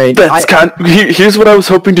 Alright. Here's what I was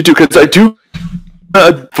hoping to do, because I do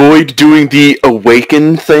avoid doing the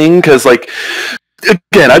awaken thing, because, like,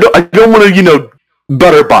 again, I don't want to,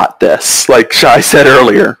 butterbot this, like Shy said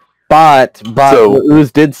earlier. But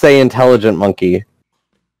Ooze did say intelligent monkey.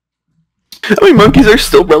 I mean, monkeys are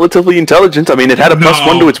still relatively intelligent. I mean, it had a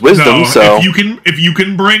 +1 to its wisdom, so... If you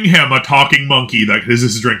can bring him a talking monkey that is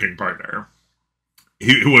his drinking partner.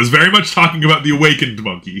 He was very much talking about the awakened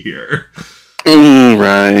monkey here.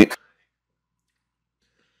 Right.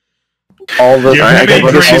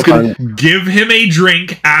 Give him a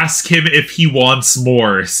drink, ask him if he wants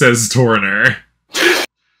more, says Torner.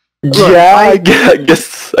 Yeah, I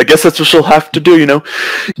guess that's what she'll have to do,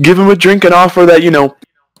 Give him a drink and offer that,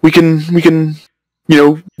 we can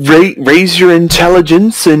raise your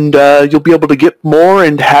intelligence and you'll be able to get more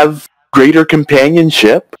and have greater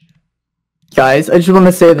companionship. Guys, I just want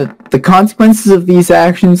to say that the consequences of these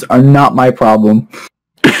actions are not my problem.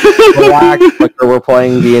 Relax, we're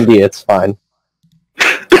playing D&D, it's fine.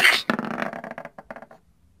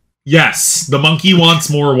 Yes, the monkey wants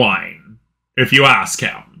more wine, if you ask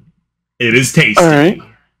him. It is tasty. Alright.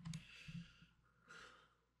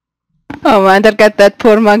 Oh man, that got that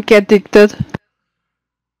poor monkey addicted.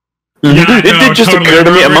 Yeah, it did just occur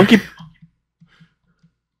to me, a monkey...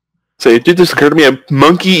 So it did just occur to me, a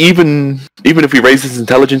monkey, even if he raised his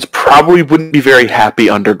intelligence, probably wouldn't be very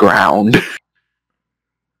happy underground.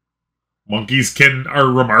 Monkeys are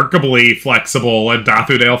remarkably flexible, and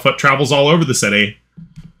Dathudale foot travels all over the city.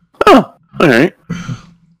 Oh, alright.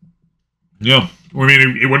 Yeah, I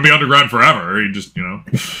mean, it wouldn't be underground forever, he just,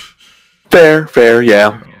 Fair,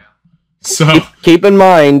 yeah. So keep in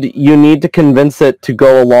mind, you need to convince it to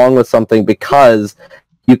go along with something, because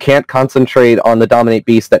you can't concentrate on the dominate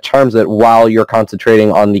beast that charms it while you're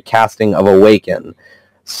concentrating on the casting of Awaken.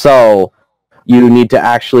 So you need to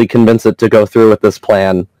actually convince it to go through with this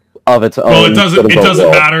plan of its own. Well, it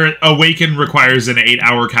doesn't matter. Awaken requires an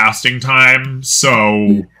 8-hour casting time,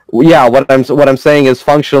 so yeah. What I'm saying is,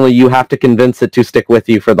 functionally, you have to convince it to stick with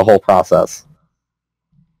you for the whole process,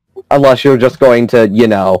 unless you're just going to,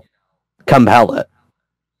 compel it.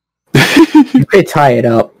 You could tie it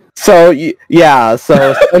up. So yeah,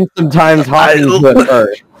 so spend some time talking to it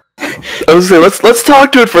first. I was saying, let's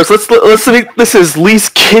talk to it first. Let's make this as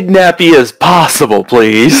least kidnappy as possible,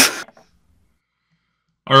 please.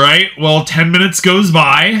 All right. Well, 10 minutes goes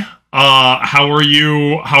by. How are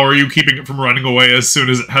you keeping it from running away as soon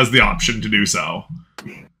as it has the option to do so?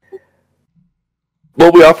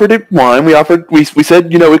 Well, we offered it wine. We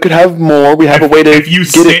said, we could have more. We have a way to get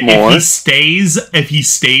it more. If he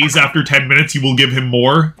stays after 10 minutes, you will give him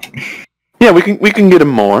more? Yeah, we can get him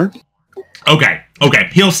more. Okay.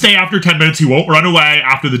 He'll stay after 10 minutes. He won't run away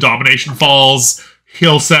after the domination falls.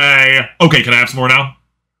 He'll say, okay, can I have some more now?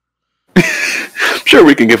 Sure,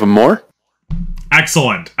 we can give him more.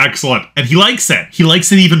 Excellent. And he likes it. He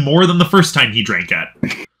likes it even more than the first time he drank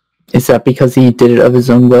it. Is that because he did it of his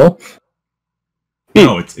own will?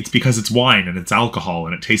 No, it's because it's wine and it's alcohol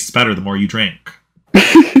and it tastes better the more you drink.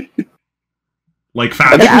 Like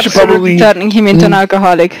fat. Yeah, absolutely turning him into an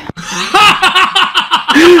alcoholic.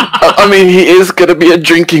 I mean, he is gonna be a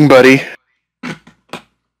drinking buddy.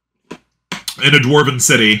 In a dwarven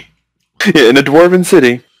city. Yeah, in a dwarven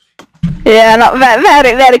city. Yeah, no,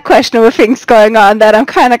 very, very questionable things going on there. I'm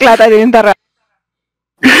kind of glad I didn't interrupt.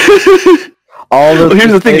 Well,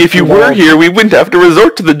 here's the thing, if you were here, we wouldn't have to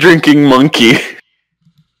resort to the drinking monkey.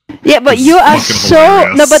 Yeah, but you are so...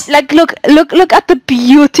 hilarious. No, but like, look at the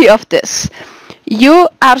beauty of this. You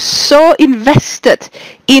are so invested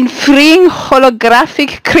in freeing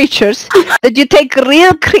holographic creatures that you take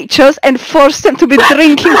real creatures and force them to be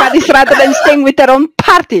drinking buddies rather than staying with their own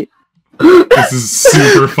party. This is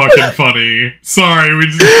super fucking funny. Sorry, we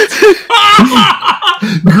just...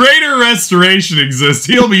 Greater restoration exists.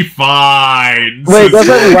 He'll be fine. Wait,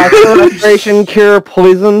 doesn't lesser restoration cure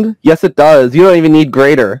poisoned? Yes, it does. You don't even need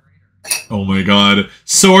greater. Oh my god.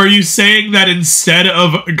 So are you saying that instead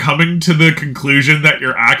of coming to the conclusion that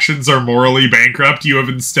your actions are morally bankrupt, you have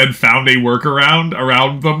instead found a workaround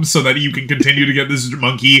around them so that you can continue to get this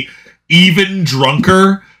monkey even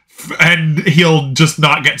drunker and he'll just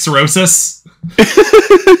not get cirrhosis?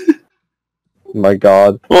 My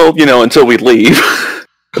god. Well, until we leave.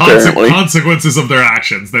 Consequences of their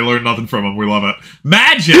actions. They learn nothing from them. We love it.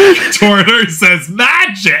 Magic! Torner says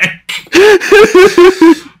magic!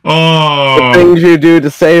 Oh. The things you do to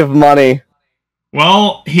save money.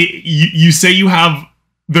 Well, you say you have...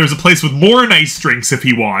 There's a place with more nice drinks if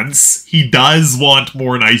he wants. He does want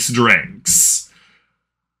more nice drinks.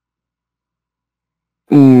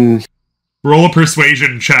 Roll a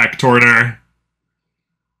persuasion check, Torner.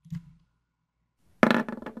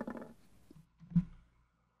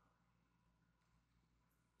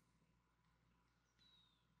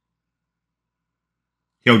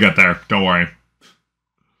 He'll get there. Don't worry.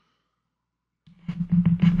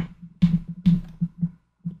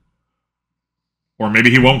 Or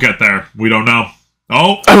maybe he won't get there. We don't know.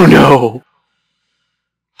 Oh! Oh no!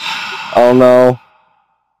 Oh no.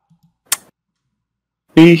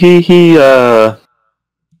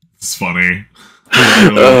 It's funny.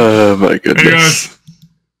 Oh my goodness.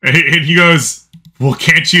 And he goes, well,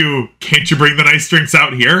 can't you bring the nice drinks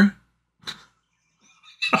out here?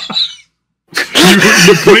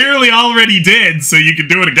 You clearly already did, so you can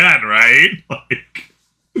do it again, right?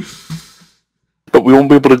 But we won't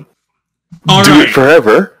be able to do it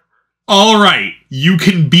forever. Alright, you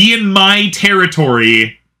can be in my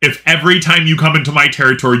territory if every time you come into my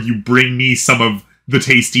territory you bring me some of the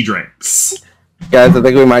tasty drinks. Guys, I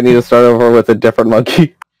think we might need to start over with a different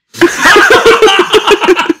monkey.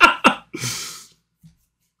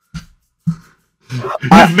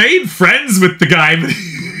 You've made friends with the guy, but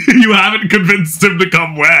you haven't convinced him to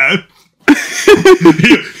come with.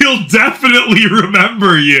 He'll definitely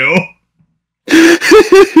remember you.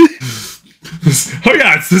 Oh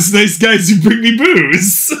yeah, it's this nice guys who bring me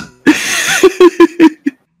booze.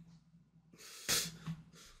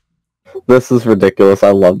 This is ridiculous.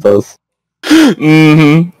 I love this.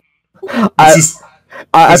 Mm-hmm. This is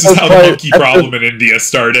how the monkey problem in India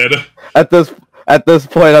started. At this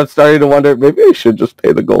point, I'm starting to wonder, maybe I should just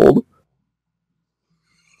pay the gold.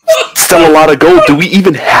 Still a lot of gold. Do we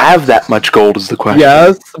even have that much gold is the question.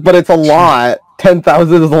 Yes, but it's a lot.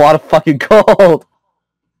 10,000 is a lot of fucking gold.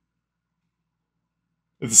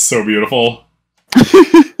 This is so beautiful.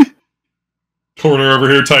 Corner over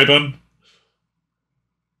here typing.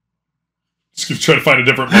 Just gonna try to find a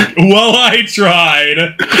different monkey. Well, I tried.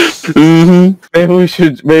 Mm-hmm.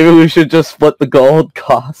 Maybe we should just split the gold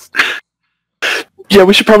cost. Yeah,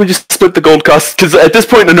 we should probably just split the gold cost, because at this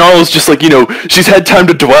point, Nanarl is just like, she's had time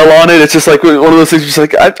to dwell on it. It's just like one of those things. She's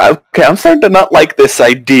like, okay, I'm starting to not like this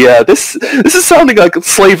idea. This is sounding like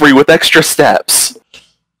slavery with extra steps.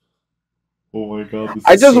 Oh my god!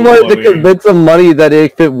 I just wanted to convince a money that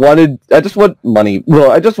if it wanted, I just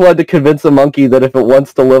wanted to convince a monkey that if it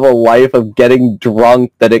wants to live a life of getting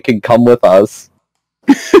drunk, that it can come with us.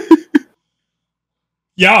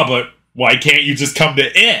 Yeah, but why can't you just come to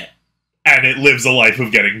it? and it lives a life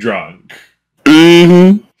of getting drunk.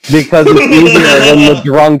 Mm-hmm. Because it's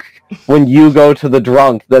easier when you go to the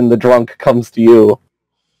drunk, then the drunk comes to you.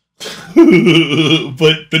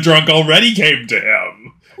 But the drunk already came to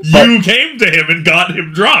him. You came to him and got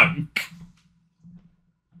him drunk.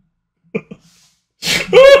 So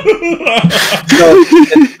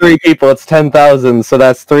it's 3 people, it's 10,000, so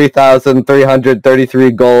that's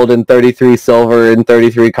 3,333 gold and 33 silver and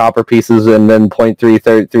 33 copper pieces and then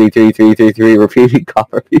 0.3333333 repeating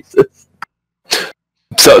copper pieces.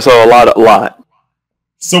 So a lot.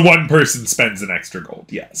 So one person spends an extra gold,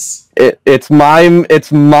 yes. It's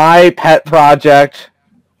my pet project.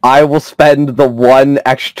 I will spend the 1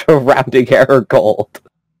 extra rounding error gold.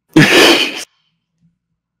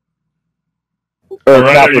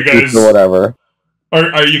 Alright, are you guys... or whatever.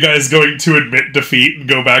 Are you guys going to admit defeat and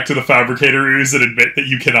go back to the Fabricator ooze and admit that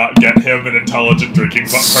you cannot get him an intelligent drinking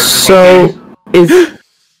partner? So,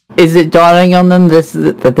 is it dawning on them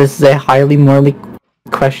that this is a highly morally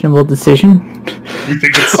questionable decision? We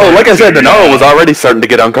think it's like I said, the Naro was already starting to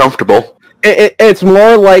get uncomfortable. It's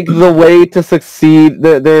more like the way to succeed.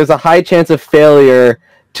 There's a high chance of failure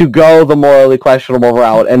to go the morally questionable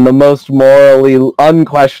route, and the most morally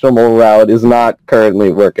unquestionable route is not currently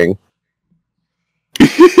working.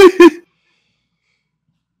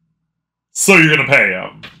 So you're gonna pay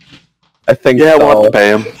him? I think yeah, so. we'll have to pay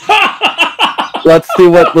him. Let's see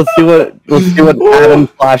what Adam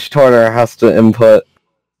Turner has to input.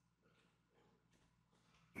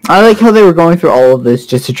 I like how they were going through all of this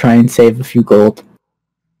just to try and save a few gold.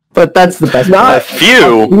 But that's the best Not part. a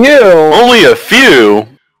few. Only a few.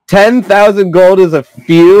 10,000 gold is a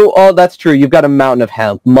few. Oh, that's true. You've got a mountain of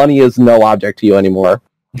hemp. Money is no object to you anymore.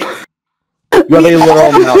 You have a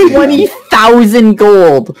literal mountain. 20,000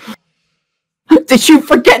 gold. Did you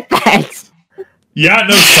forget that? Yeah,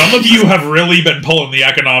 no, some of you have really been pulling the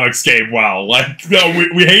economics game well. Like, no,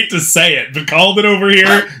 we hate to say it, but called it over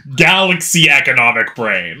here, galaxy economic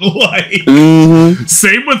brain. Like,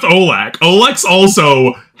 Same with Olek. Olek's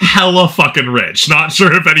also hella fucking rich. Not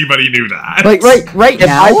sure if anybody knew that. Like, right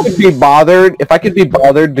now... If I could be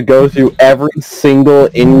bothered to go through every single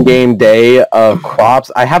in-game day of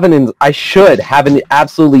crops, I should have an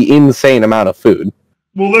absolutely insane amount of food.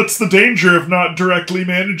 Well, that's the danger of not directly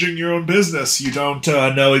managing your own business. You don't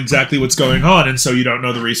know exactly what's going on, and so you don't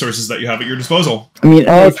know the resources that you have at your disposal. I mean,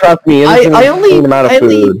 trust me, I only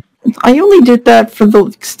did that for the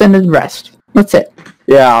extended rest. That's it.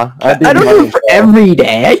 Yeah. I don't do it for every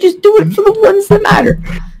day. I just do it for the ones that matter.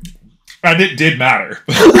 And it did matter.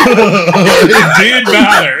 It did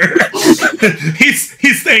matter.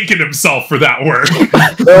 He's thanking himself for that work.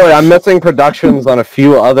 Really, I'm missing productions on a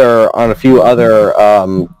few other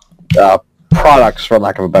products, for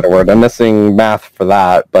lack of a better word. I'm missing math for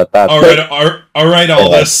that, but that's all right.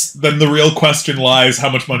 This. Then the real question lies: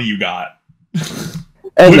 how much money you got?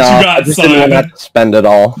 And you got, I just didn't want to spend it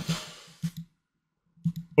all.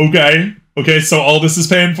 Okay. So all this is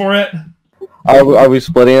paying for it. Are we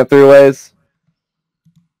splitting it 3 ways?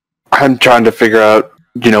 I'm trying to figure out,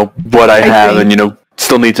 what I have, and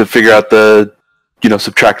still need to figure out the,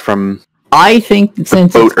 subtract from. I think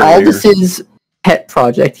since it's Aldous' pet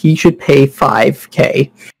project, he should pay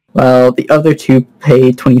 5K, while the other 2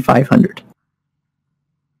 pay 2,500.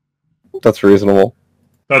 That's reasonable.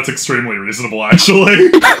 That's extremely reasonable,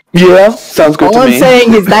 actually. Yeah, sounds good to me. All I'm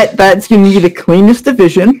saying is that's going to be the cleanest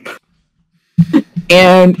division,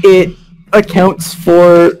 and it accounts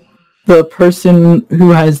for the person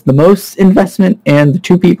who has the most investment and the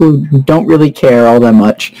 2 people who don't really care all that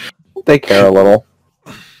much. They care a little.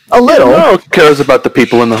 A little. No, cares about the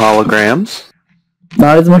people in the holograms.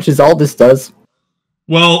 Not as much as Aldous does.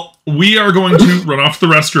 Well, we are going to run off to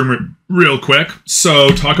the restroom real quick,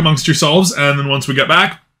 so talk amongst yourselves, and then once we get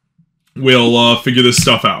back, we'll figure this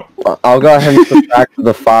stuff out. I'll go ahead and subtract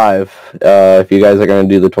the 5 if you guys are going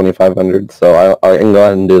to do the 2,500, so I can go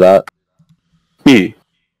ahead and do that. Me.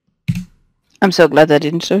 I'm so glad I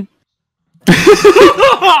didn't join.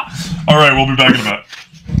 Alright, we'll be back in a bit.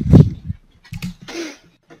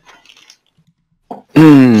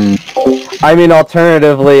 I mean,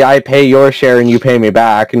 alternatively, I pay your share and you pay me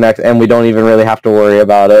back, and we don't even really have to worry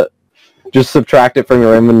about it. Just subtract it from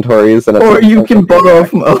your inventories, and or you can borrow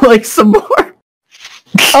from Oleg some more.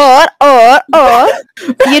 Or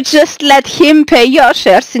you just let him pay your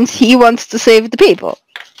share since he wants to save the people.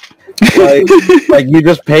 like you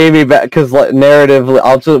just pay me back because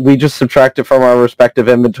narratively, we just subtract it from our respective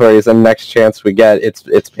inventories, and next chance we get,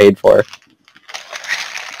 it's paid for.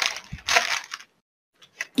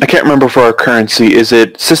 I can't remember for our currency. Is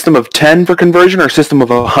it system of 10 for conversion or system of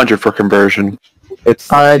 100 for conversion? It's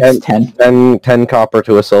It's 10. 10 copper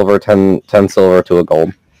to a silver, 10 silver to a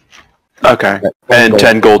gold. Okay. And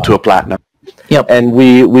 10 gold to a platinum. Yep. And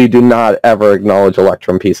we do not ever acknowledge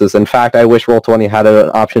Electrum pieces. In fact, I wish Roll20 had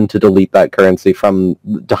an option to delete that currency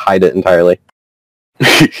to hide it entirely.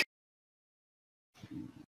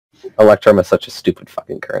 Electrum is such a stupid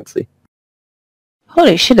fucking currency.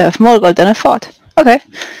 Holy shit, I have more gold than I thought. Okay.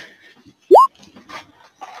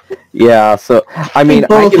 Yeah, so, I mean, We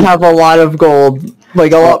both have a lot of gold,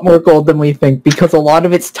 like a lot more gold than we think, because a lot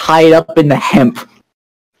of it's tied up in the hemp.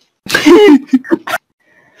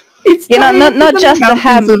 It's not just the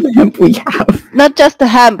hemp. Of hemp we have. Not just the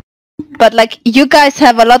hemp, but like you guys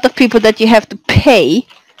have a lot of people that you have to pay,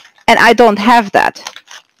 and I don't have that.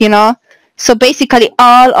 So basically,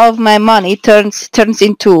 all of my money turns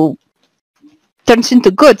into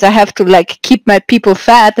goods. I have to like keep my people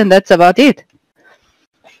fat, and that's about it.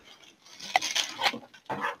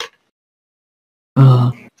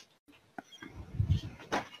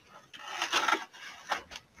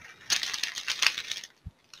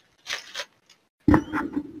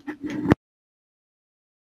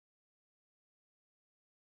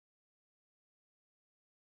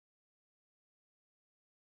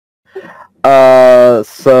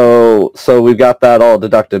 So we've got that all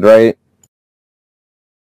deducted, right?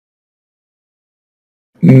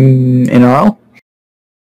 In all?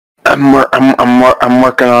 I'm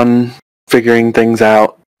working on figuring things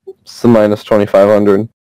out. So minus 2,500.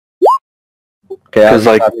 Okay,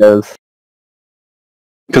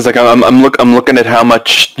 Because I'm looking at how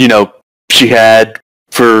much she had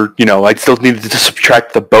for I still needed to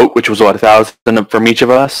subtract the boat, which was 1,000 from each of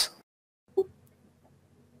us.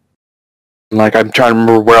 Like, I'm trying to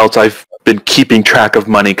remember where else I've been keeping track of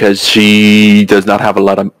money, because she does not have a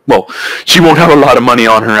lot of... Well, she won't have a lot of money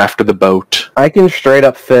on her after the boat. I can straight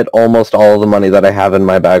up fit almost all of the money that I have in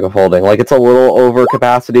my bag of holding. Like, it's a little over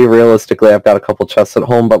capacity. Realistically, I've got a couple chests at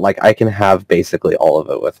home, but, like, I can have basically all of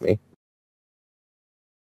it with me.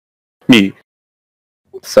 Me.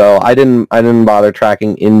 So, I didn't bother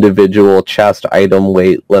tracking individual chest item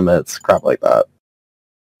weight limits, crap like that.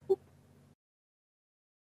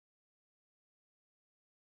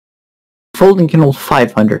 Folding can hold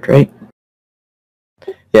 500, right?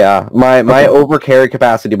 Yeah, my overcarry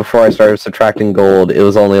capacity before I started subtracting gold, it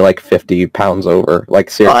was only like 50 pounds over. Like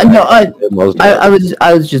seriously.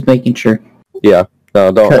 I was just making sure. Yeah,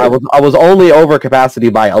 no, don't. I was only over capacity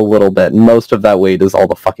by a little bit. Most of that weight is all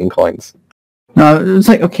the fucking coins. No, it was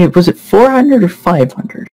like, okay, was it 400 or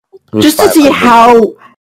 500? Just to 500. see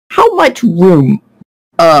how much room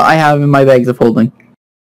I have in my bags of holding,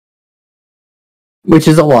 which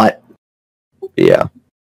is a lot. Yeah.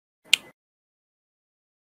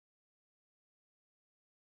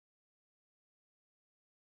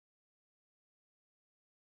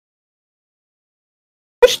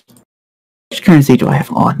 Which currency do I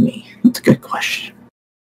have on me? That's a good question.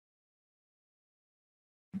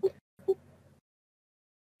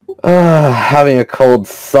 Having a cold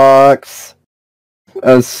sucks.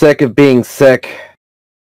 I was sick of being sick.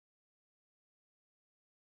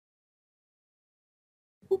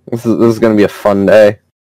 This is gonna be a fun day.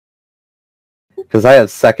 Because I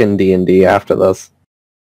have second D&D after this.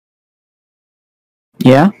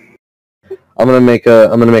 Yeah? I'm gonna make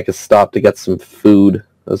a stop to get some food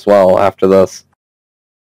as well after this.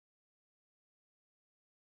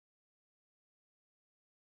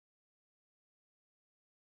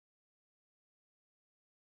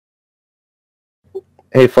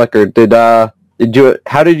 Hey Flicker,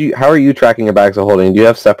 how are you tracking your bags of holding? Do you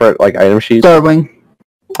have separate like item sheets? Starwing.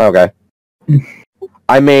 Okay.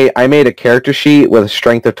 I made a character sheet with a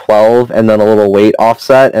strength of 12 and then a little weight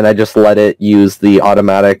offset, and I just let it use the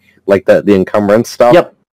automatic, like the encumbrance stuff.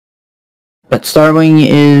 Yep. But Starwing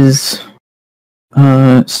is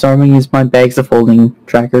my bags of holding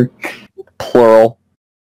tracker. Plural.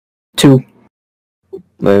 2.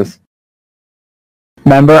 Nice.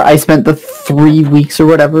 Remember, I spent the 3 weeks or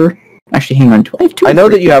whatever. Actually, hang on. I know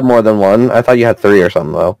that you have more than one. I thought you had 3 or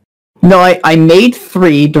something though. No, I made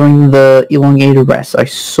 3 during the elongated rest. I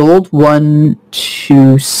sold one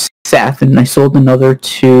to Seth, and I sold another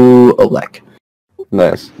to Oleg.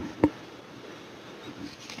 Nice.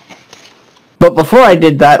 But before I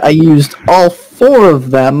did that, I used all 4 of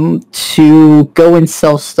them to go and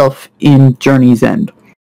sell stuff in Journey's End.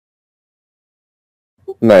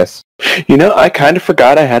 Nice. I kind of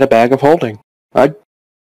forgot I had a bag of holding. I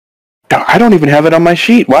don't even have it on my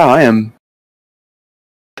sheet. Wow, I am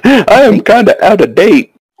kind of out of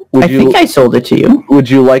date. I think I sold it to you. Would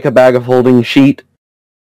you like a bag of holding sheet?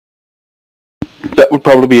 That would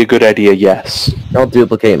probably be a good idea, yes. I'll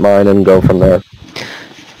duplicate mine and go from there.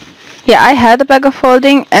 Yeah, I had a bag of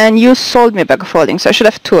holding, and you sold me a bag of holding, so I should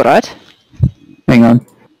have 2, right? Hang on.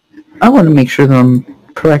 I want to make sure that I'm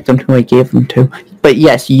correct on who I gave them to. But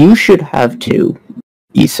yes, you should have 2,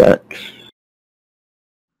 Isa.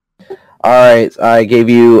 Alright, I gave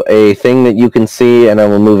you a thing that you can see, and I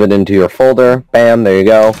will move it into your folder. Bam, there you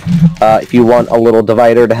go. If you want a little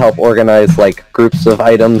divider to help organize, like, groups of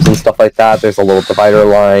items and stuff like that, there's a little divider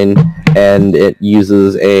line, and it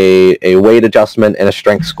uses a weight adjustment and a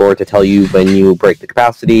strength score to tell you when you break the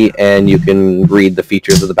capacity, and you can read the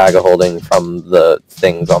features of the bag of holding from the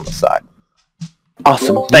things on the side.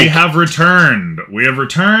 Awesome. We have returned.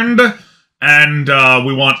 And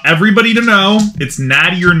we want everybody to know it's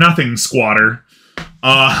Natty or Nothing, squatter.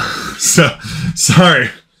 Sorry.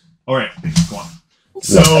 All right, go on.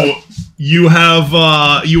 So you have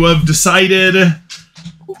decided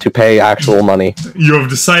to pay actual money. You have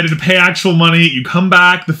decided to pay actual money. You come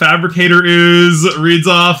back. The Fabricator reads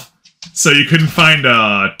off. So you couldn't find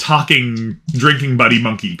a talking, drinking buddy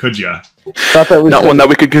monkey, could you? Not one that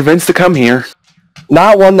we could convince to come here.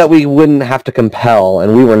 Not one that we wouldn't have to compel,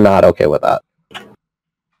 and we were not okay with that.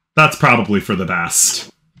 That's probably for the best.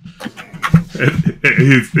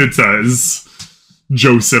 It says,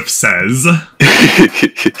 Joseph says.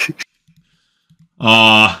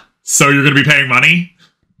 So you're gonna be paying money?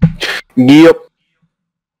 Yep.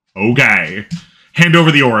 Okay. Hand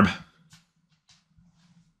over the orb.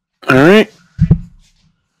 Alright.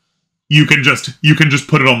 You can just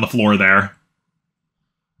put it on the floor there.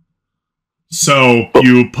 So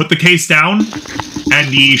you put the case down, and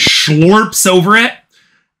he schlorps over it,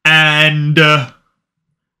 and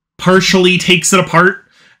partially takes it apart,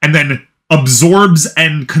 and then absorbs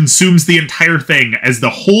and consumes the entire thing, as the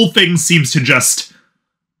whole thing seems to just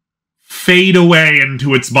fade away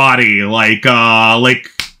into its body, like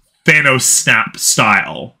Thanos snap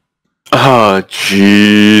style. Oh,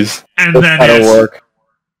 jeez. And then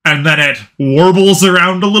it warbles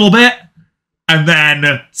around a little bit. And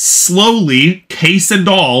then, slowly, case and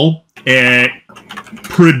all, it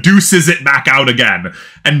produces it back out again.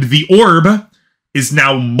 And the orb is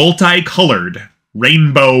now multicolored,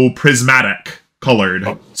 rainbow prismatic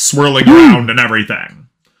colored, swirling around and everything.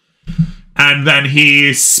 And then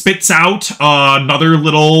he spits out another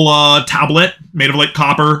little tablet made of, like,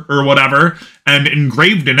 copper or whatever, and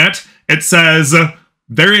engraved in it, it says,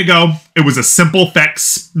 there you go, it was a simple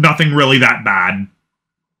fix, nothing really that bad.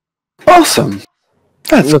 Awesome.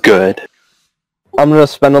 That's good. I'm going to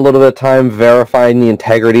spend a little bit of time verifying the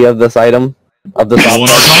integrity of this item. Roll an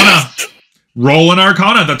Arcana. Roll an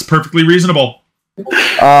Arcana. That's perfectly reasonable.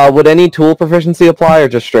 Would any tool proficiency apply, or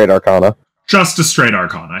just straight Arcana? Just a straight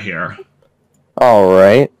Arcana here.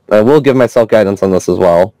 Alright. I will give myself guidance on this as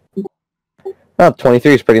well.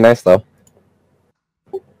 23 is pretty nice, though.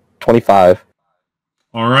 25.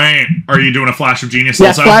 Alright. Are you doing a Flash of Genius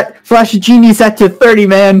yes, also? Flash of Genius set to 30,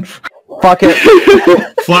 man. Fuck it.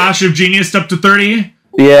 Flash of Genius up to 30?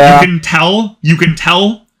 Yeah. You can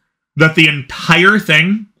tell that the entire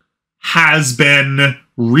thing has been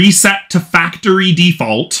reset to factory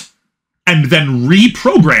default and then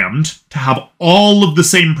reprogrammed to have all of the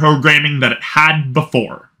same programming that it had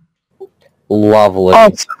before. Lovely.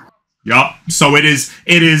 Yup. So it is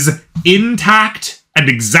intact and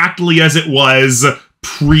exactly as it was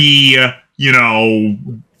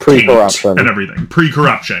pre-corruption and everything.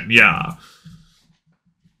 Pre-corruption, yeah.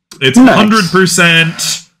 It's nice.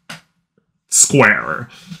 100% square.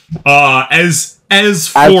 As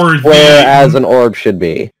an orb should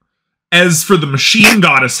be. As for the machine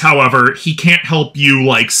goddess, however, he can't help you,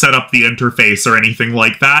 like, set up the interface or anything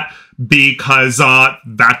like that, because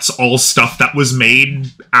that's all stuff that was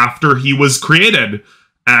made after he was created.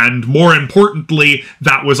 And more importantly,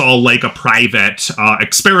 that was all like a private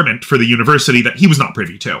experiment for the university that he was not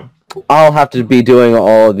privy to. I'll have to be doing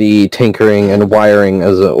all the tinkering and wiring,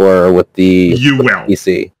 as it were, with the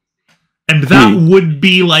PC. And that would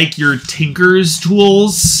be like your Tinker's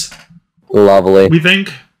tools. Lovely. We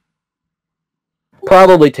think?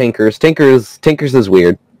 Probably Tinkers. Tinkers is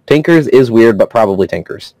weird. Tinkers is weird, but probably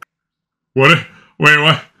Tinkers. What? Wait,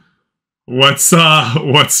 what? What's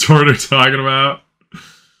Torter talking about?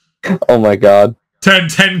 Oh my god.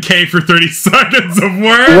 10K for 30 seconds of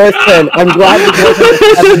work? Listen, I'm glad you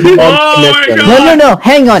wasn't oh my god! No,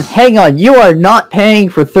 hang on. You are not paying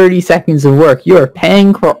for 30 seconds of work. You are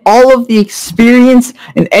paying for all of the experience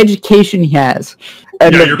and education he has.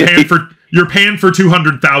 And yeah, you're paying for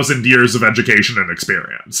 200,000 years of education and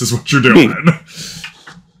experience, is what you're doing.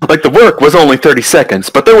 Like, the work was only 30 seconds,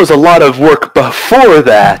 but there was a lot of work before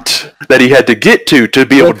that he had to get to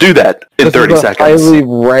be able to do that in 30 seconds. Highly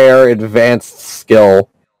rare, advanced skill.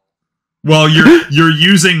 Well, you're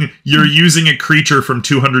using a creature from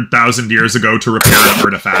 200,000 years ago to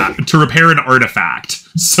repair an artifact.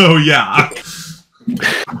 So yeah.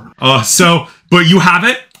 But you have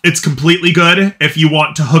it. It's completely good. If you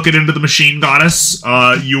want to hook it into the machine goddess,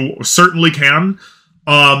 you certainly can.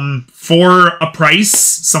 For a price,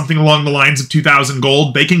 something along the lines of 2,000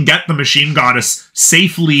 gold, they can get the machine goddess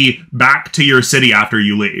safely back to your city after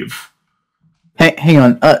you leave. Hey, hang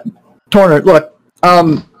on, Torner, look,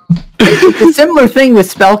 it's a similar thing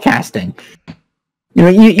with spellcasting. You know,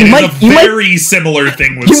 you might similar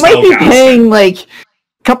thing with you spellcasting. might be paying like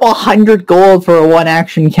a couple 100 gold for a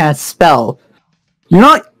one-action cast spell. You're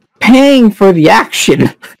not paying for the action.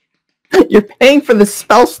 You're paying for the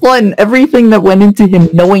spell slot and everything that went into him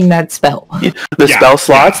knowing that spell. The spell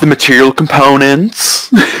slots, the material components.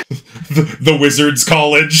 The Wizards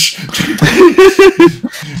College.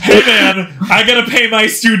 Hey man, I gotta pay my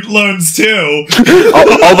student loans too.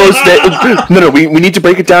 all those days. No, we need to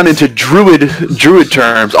break it down into druid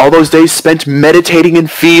terms. All those days spent meditating in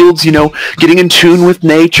fields, you know, getting in tune with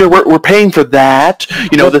nature. We're paying for that.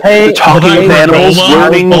 You know, the talking of animals,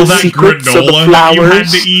 learning the secrets of the flowers. You had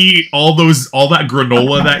to eat all that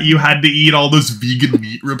granola that you had to eat, all those vegan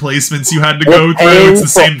meat replacements you had to go through. It's the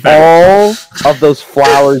same thing. All of those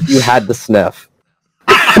flowers you had to sniff.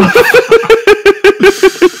 all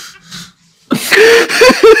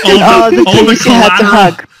the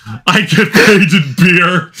collateral. I get paid in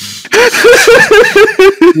beer.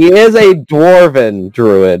 He is a dwarven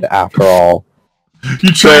druid, after all.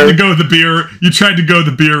 You tried to go the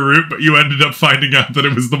beer route, but you ended up finding out that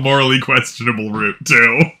it was the morally questionable route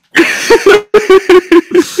too.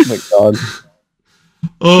 Oh my god.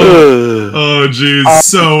 Oh jeez.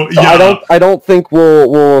 So yeah, I don't think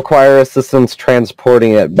we'll require assistance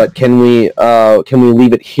transporting it, but can we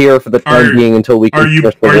leave it here for the time being until we can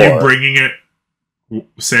finish the war? Are you bringing it?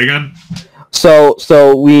 Say again. So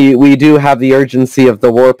we do have the urgency of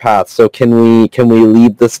the warpath. So can we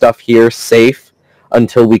leave the stuff here safe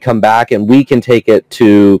until we come back, and we can take it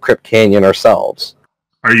to Crypt Canyon ourselves?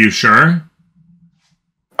 Are you sure?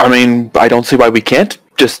 I mean, I don't see why we can't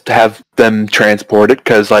just have them transport it,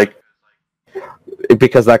 because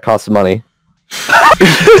that costs money.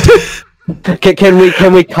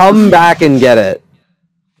 Can we come back and get it?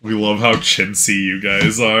 We love how chintzy you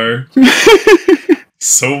guys are.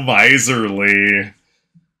 So miserly.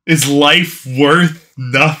 Is life worth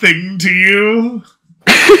nothing to you?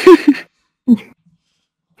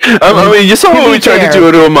 I mean, you saw what we tried to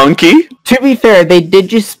do to a monkey. To be fair, they did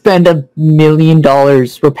just spend $1 million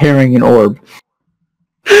repairing an orb.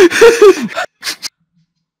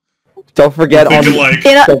 Don't forget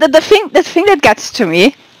the thing that gets to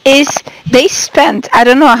me is they spent I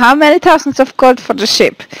don't know how many thousands of gold for the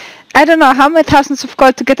ship. I don't know how many thousands of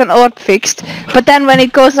gold to get an orb fixed, but then when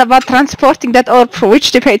it goes about transporting that orb, for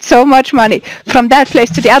which they paid so much money, from that place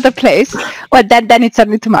to the other place, well, then it's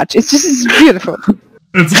suddenly too much. It's beautiful.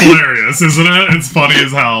 It's hilarious, isn't it? It's funny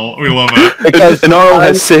as hell. We love it. Because Naro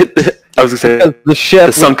has I was going to say, the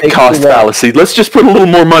sunk cost fallacy. Let's just put a little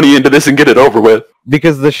more money into this and get it over with.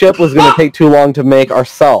 Because the ship was going to take too long to make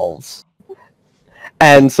ourselves.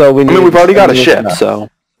 And so we've already got a ship, so...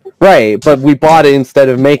 Right, but we bought it instead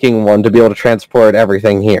of making one to be able to transport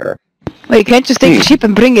everything here. Well, you can't just take the ship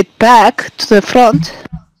and bring it back to the front.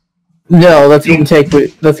 No, that's going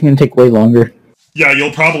to take way longer. Yeah,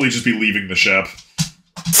 you'll probably just be leaving the ship.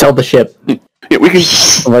 Sell the ship. Yeah, we can.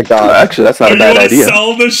 Oh my god! Actually, that's not a bad idea.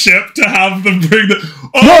 Sell the ship to have them bring the.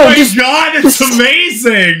 Oh my god! It's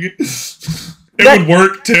amazing. It would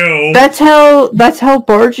work too. That's how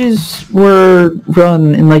barges were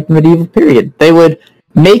run in like the medieval period. They would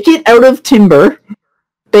make it out of timber.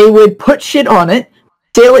 They would put shit on it,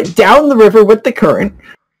 sail it down the river with the current.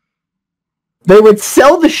 They would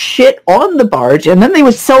sell the shit on the barge, and then they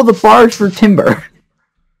would sell the barge for timber.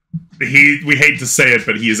 We hate to say it,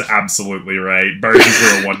 but he is absolutely right. Barges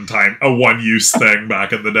were a one-use thing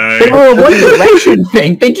back in the day. They were a one-direction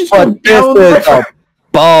thing. They just went down the river.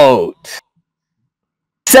 Boat.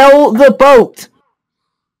 Sell the boat.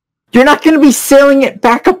 You're not going to be sailing it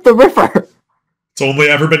back up the river. It's only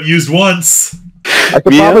ever been used once. I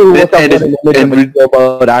could probably look up what an image of a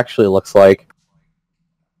boat actually looks like.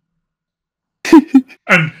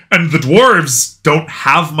 And the dwarves don't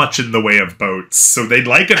have much in the way of boats, so they'd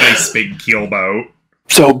like a nice big keel boat.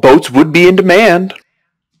 So boats would be in demand.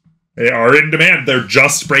 They are in demand. They're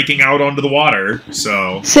just breaking out onto the water,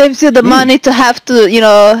 so... Saves you the money to have to,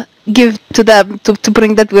 give to them to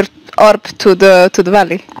bring that weird orb to the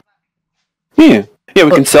valley. Yeah. Yeah,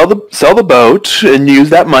 we can sell the boat and use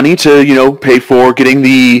that money to, pay for getting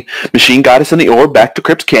the machine goddess and the orb back to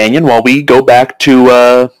Crypt Canyon while we go back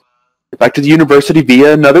to back to the university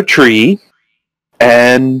via another tree,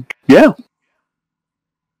 and yeah.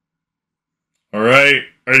 Alright,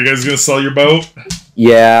 are you guys gonna sell your boat?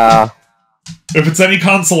 Yeah. If it's any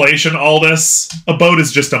consolation, Aldous, a boat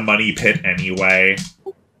is just a money pit anyway.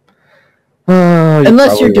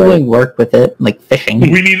 Unless you're doing work with it, like fishing.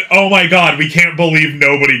 We need. Oh my god, we can't believe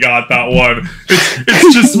nobody got that one.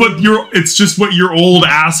 It's just what your old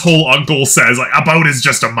asshole uncle says. Like, a boat is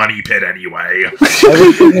just a money pit anyway. I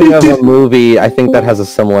was thinking of a movie, I think that has a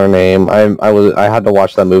similar name. I had to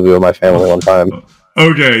watch that movie with my family one time.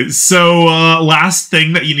 Okay, so last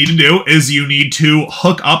thing that you need to do is you need to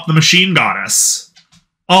hook up the machine goddess.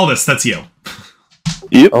 Aldous, that's you.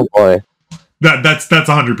 Yep. Oh boy. That's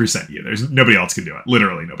 100% you. There's nobody else can do it.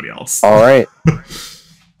 Literally nobody else. All right.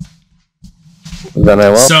 Then I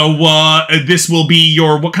will. So this will be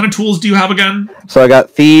your. What kind of tools do you have again? So I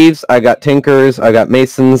got thieves, I got tinkers, I got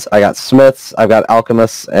masons, I got smiths, I've got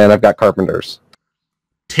alchemists, and I've got carpenters.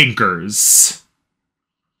 Tinkers.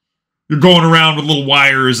 You're going around with little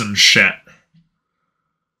wires and shit.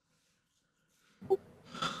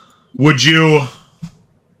 Would you?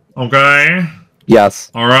 Okay.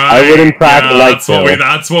 Yes. All right. I would in fact like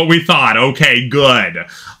that's what we thought. Okay, good.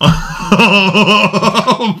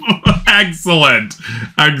 Excellent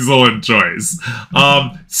choice.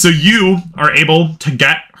 So you are able to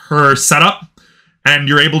get her set up, and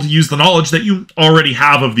you're able to use the knowledge that you already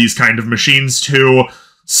have of these kind of machines to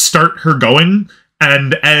start her going.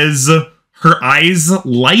 And as her eyes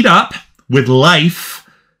light up with life,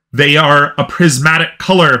 they are a prismatic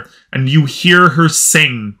color, and you hear her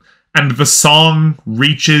sing. And the song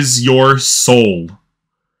reaches your soul.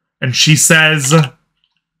 And she says,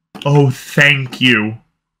 "Oh, thank you.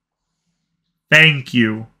 Thank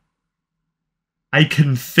you. I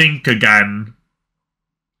can think again.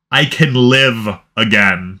 I can live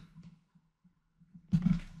again."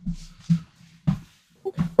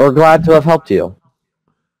 We're glad to have helped you.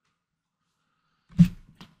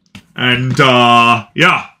 And, yeah.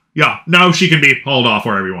 Now she can be hauled off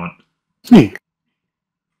wherever you want.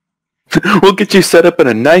 We'll get you set up in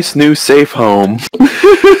a nice new safe home.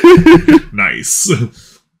 Nice.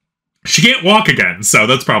 She can't walk again, so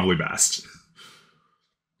that's probably best.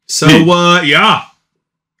 So, yeah.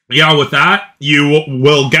 Yeah, with that, you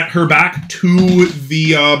will get her back to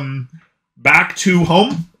the, back to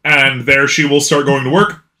home, and there she will start going to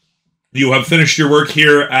work. You have finished your work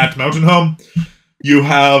here at MountainHome. You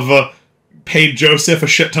have paid Joseph a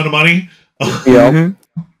shit ton of money. Yeah.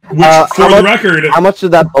 Which, for the record... How much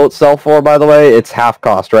did that boat sell for, by the way? It's half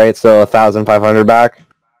cost, right? So 1,500 back?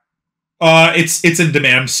 It's in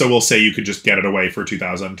demand, so we'll say you could just get it away for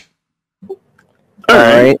 2,000.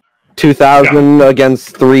 Alright. 2,000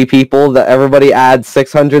 against 3 people. That everybody adds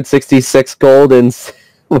 666 gold and...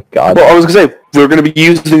 Oh my god. Well, I was going to say, we're going to be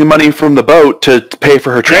using the money from the boat to pay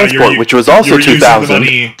for her transport, which was also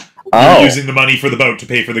 2,000. You're using the money for the boat to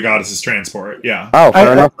pay for the goddess's transport, yeah. Oh,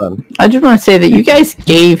 fair enough then. I just want to say that you guys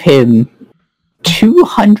gave him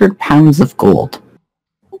 200 pounds of gold.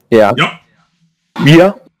 Yeah. Yep.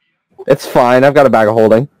 Yeah. It's fine, I've got a bag of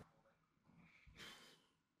holding.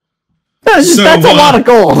 That's a lot of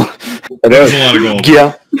gold. It is a lot of gold.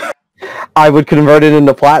 Yeah. I would convert it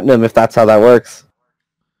into platinum if that's how that works.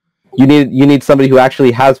 You need somebody who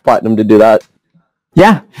actually has platinum to do that.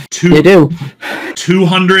 Yeah, you do.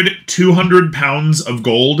 200 pounds of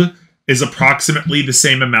gold is approximately the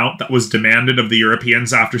same amount that was demanded of the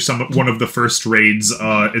Europeans after one of the first raids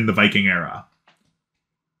in the Viking era.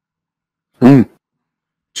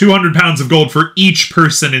 200 pounds of gold for each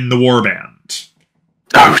person in the warband.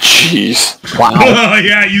 Oh, jeez. Wow.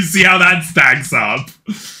 Yeah, you see how that stacks up.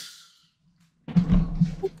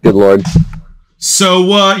 Good lord.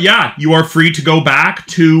 So, yeah, you are free to go back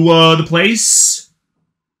to the place.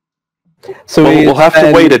 So we'll have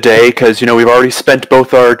to wait a day, because, we've already spent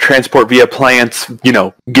both our transport via plants,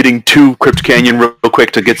 getting to Crypt Canyon real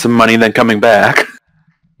quick to get some money, then coming back.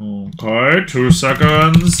 Okay, 2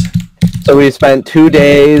 seconds. So we spent 2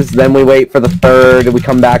 days, then we wait for the 3rd, and we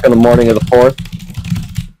come back on the morning of the 4th?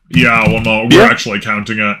 Yeah, well, no, we're actually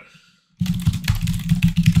counting it.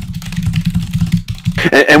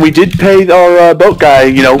 And we did pay our boat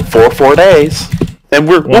guy, for 4 days. And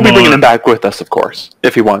we'll be bringing him back with us, of course,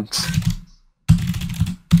 if he wants.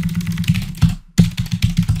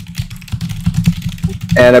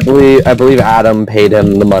 And I believe Adam paid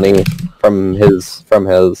him the money from his.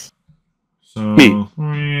 So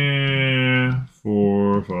 3,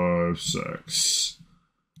 4, 5, 6.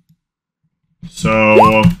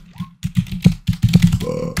 So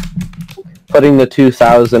putting the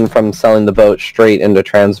 2,000 from selling the boat straight into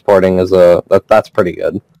transporting is that's pretty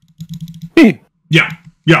good. Yeah.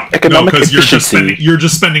 Yeah, Economic because efficiency. you're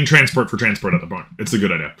just spending transport for transport at the point. It's a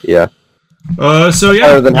good idea. Yeah. So yeah,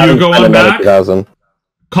 Other than having you go spent on another back. 2,000.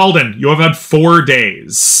 Calden, you have had 4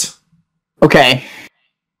 days. Okay.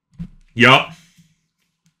 Yup.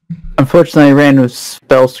 Unfortunately, I ran with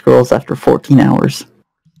spell scrolls after 14 hours.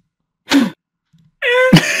 After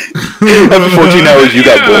 14 hours, you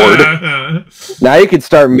got bored. Now you can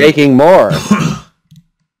start making more.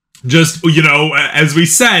 Just, you know, as we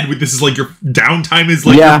said, this is like your downtime is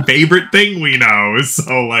like your favorite thing we know.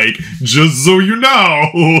 So, like, just so you know,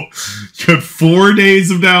 you have 4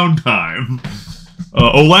 days of downtime.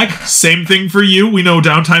 Oleg, same thing for you. We know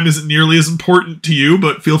downtime isn't nearly as important to you,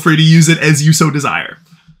 but feel free to use it as you so desire.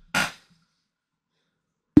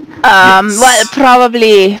 Well,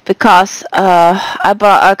 probably because I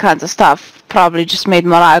bought all kinds of stuff. Probably just made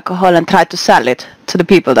more alcohol and tried to sell it to the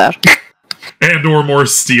people there. And or more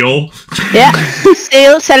steel. Yeah,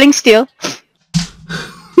 selling steel.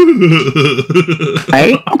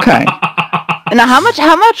 Hey, okay. Now, how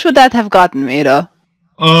much would that have gotten me, though?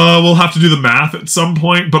 We'll have to do the math at some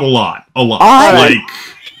point, but a lot. Alright.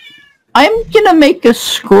 I'm gonna make a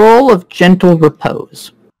scroll of gentle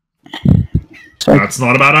repose. So that's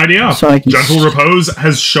not a bad idea. So Gentle Repose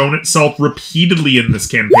has shown itself repeatedly in this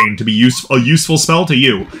campaign to be a useful spell to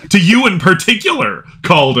you. To you in particular,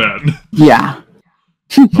 Calden. Yeah.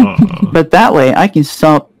 But that way, I can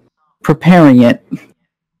stop preparing it.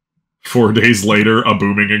 4 days later, a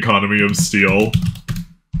booming economy of steel.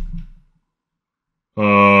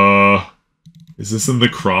 Is this in the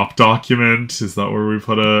crop document? Is that where we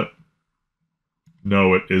put it?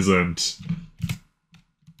 No, it isn't.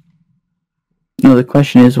 No, the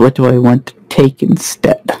question is, what do I want to take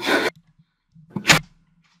instead?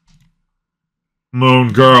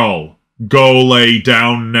 Moon Girl, go lay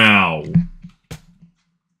down now.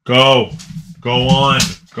 Go. Go on.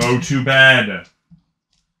 Go to bed.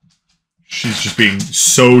 She's just being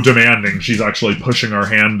so demanding. She's actually pushing our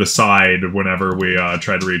hand aside whenever we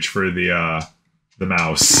try to reach for the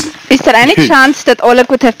mouse. Is there any chance that Oleg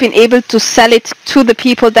would have been able to sell it to the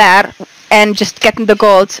people there and just getting the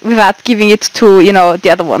gold without giving it to, you know, the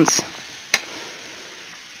other ones?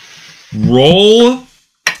 Roll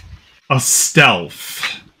a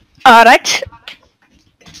stealth. Alright.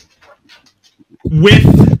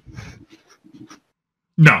 With...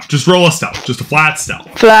 No, just roll a stealth. Just a flat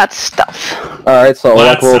stealth. Flat stuff. Alright, so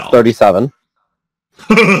Flat Oleg rolled stealth. 37.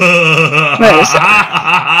 Wait a second.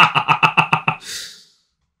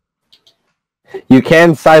 You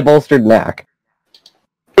can bolstered knack.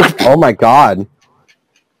 Oh my god.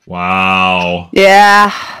 Wow.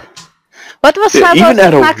 Yeah. What was that? Even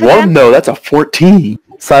at a 1, though, that's a 14.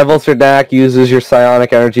 Bolstered knack uses your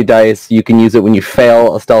psionic energy dice. You can use it when you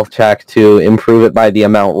fail a stealth check to improve it by the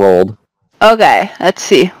amount rolled. Okay, let's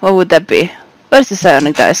see. What would that be? Where's the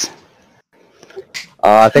psionic dice?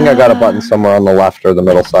 I think I got a button somewhere on the left or the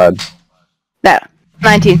middle side. There.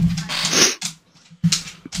 19.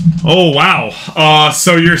 Oh, wow.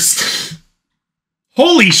 So you're...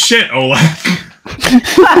 Holy shit, Oleg.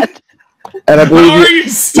 What? And I believe How are you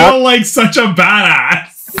still, like, such a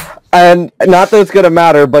badass? And not that it's gonna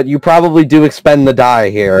matter, but you probably do expend the die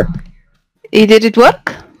here. Did it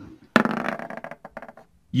work?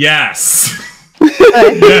 Yes.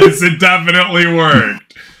 Yes, it definitely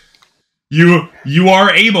worked. You are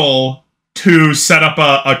able to set up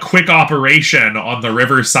a quick operation on the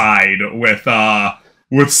riverside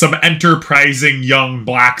with some enterprising young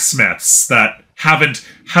blacksmiths that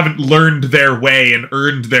haven't learned their way and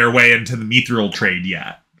earned their way into the mithril trade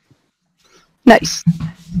yet. Nice.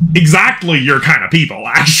 Exactly your kind of people,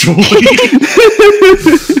 actually.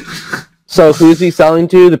 So who's he selling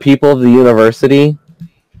to? The people of the university?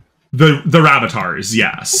 The Rabbitaurs,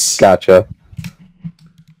 yes. Gotcha.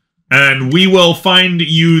 And we will find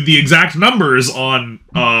you the exact numbers on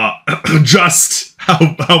just how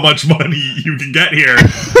much money you can get here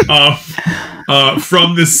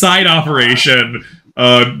from this side operation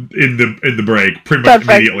in the break, pretty much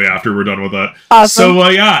immediately after we're done with it. Awesome. So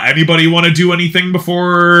yeah, anybody want to do anything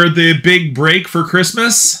before the big break for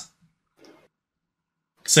Christmas?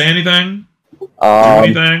 Say anything? Do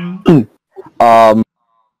anything? No.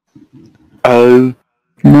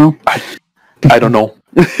 I don't know.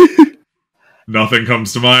 Nothing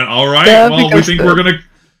comes to mind. All right. Yeah, Well, we think we're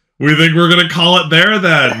gonna call it there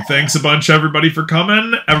then. Thanks a bunch, everybody, for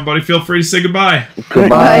coming. Everybody, feel free to say goodbye.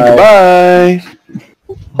 Goodbye. Goodbye.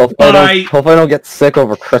 Hopefully I don't get sick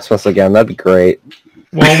over Christmas again. That'd be great.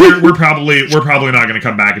 Well, we're probably not gonna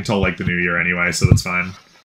come back until like the new year anyway, so that's fine.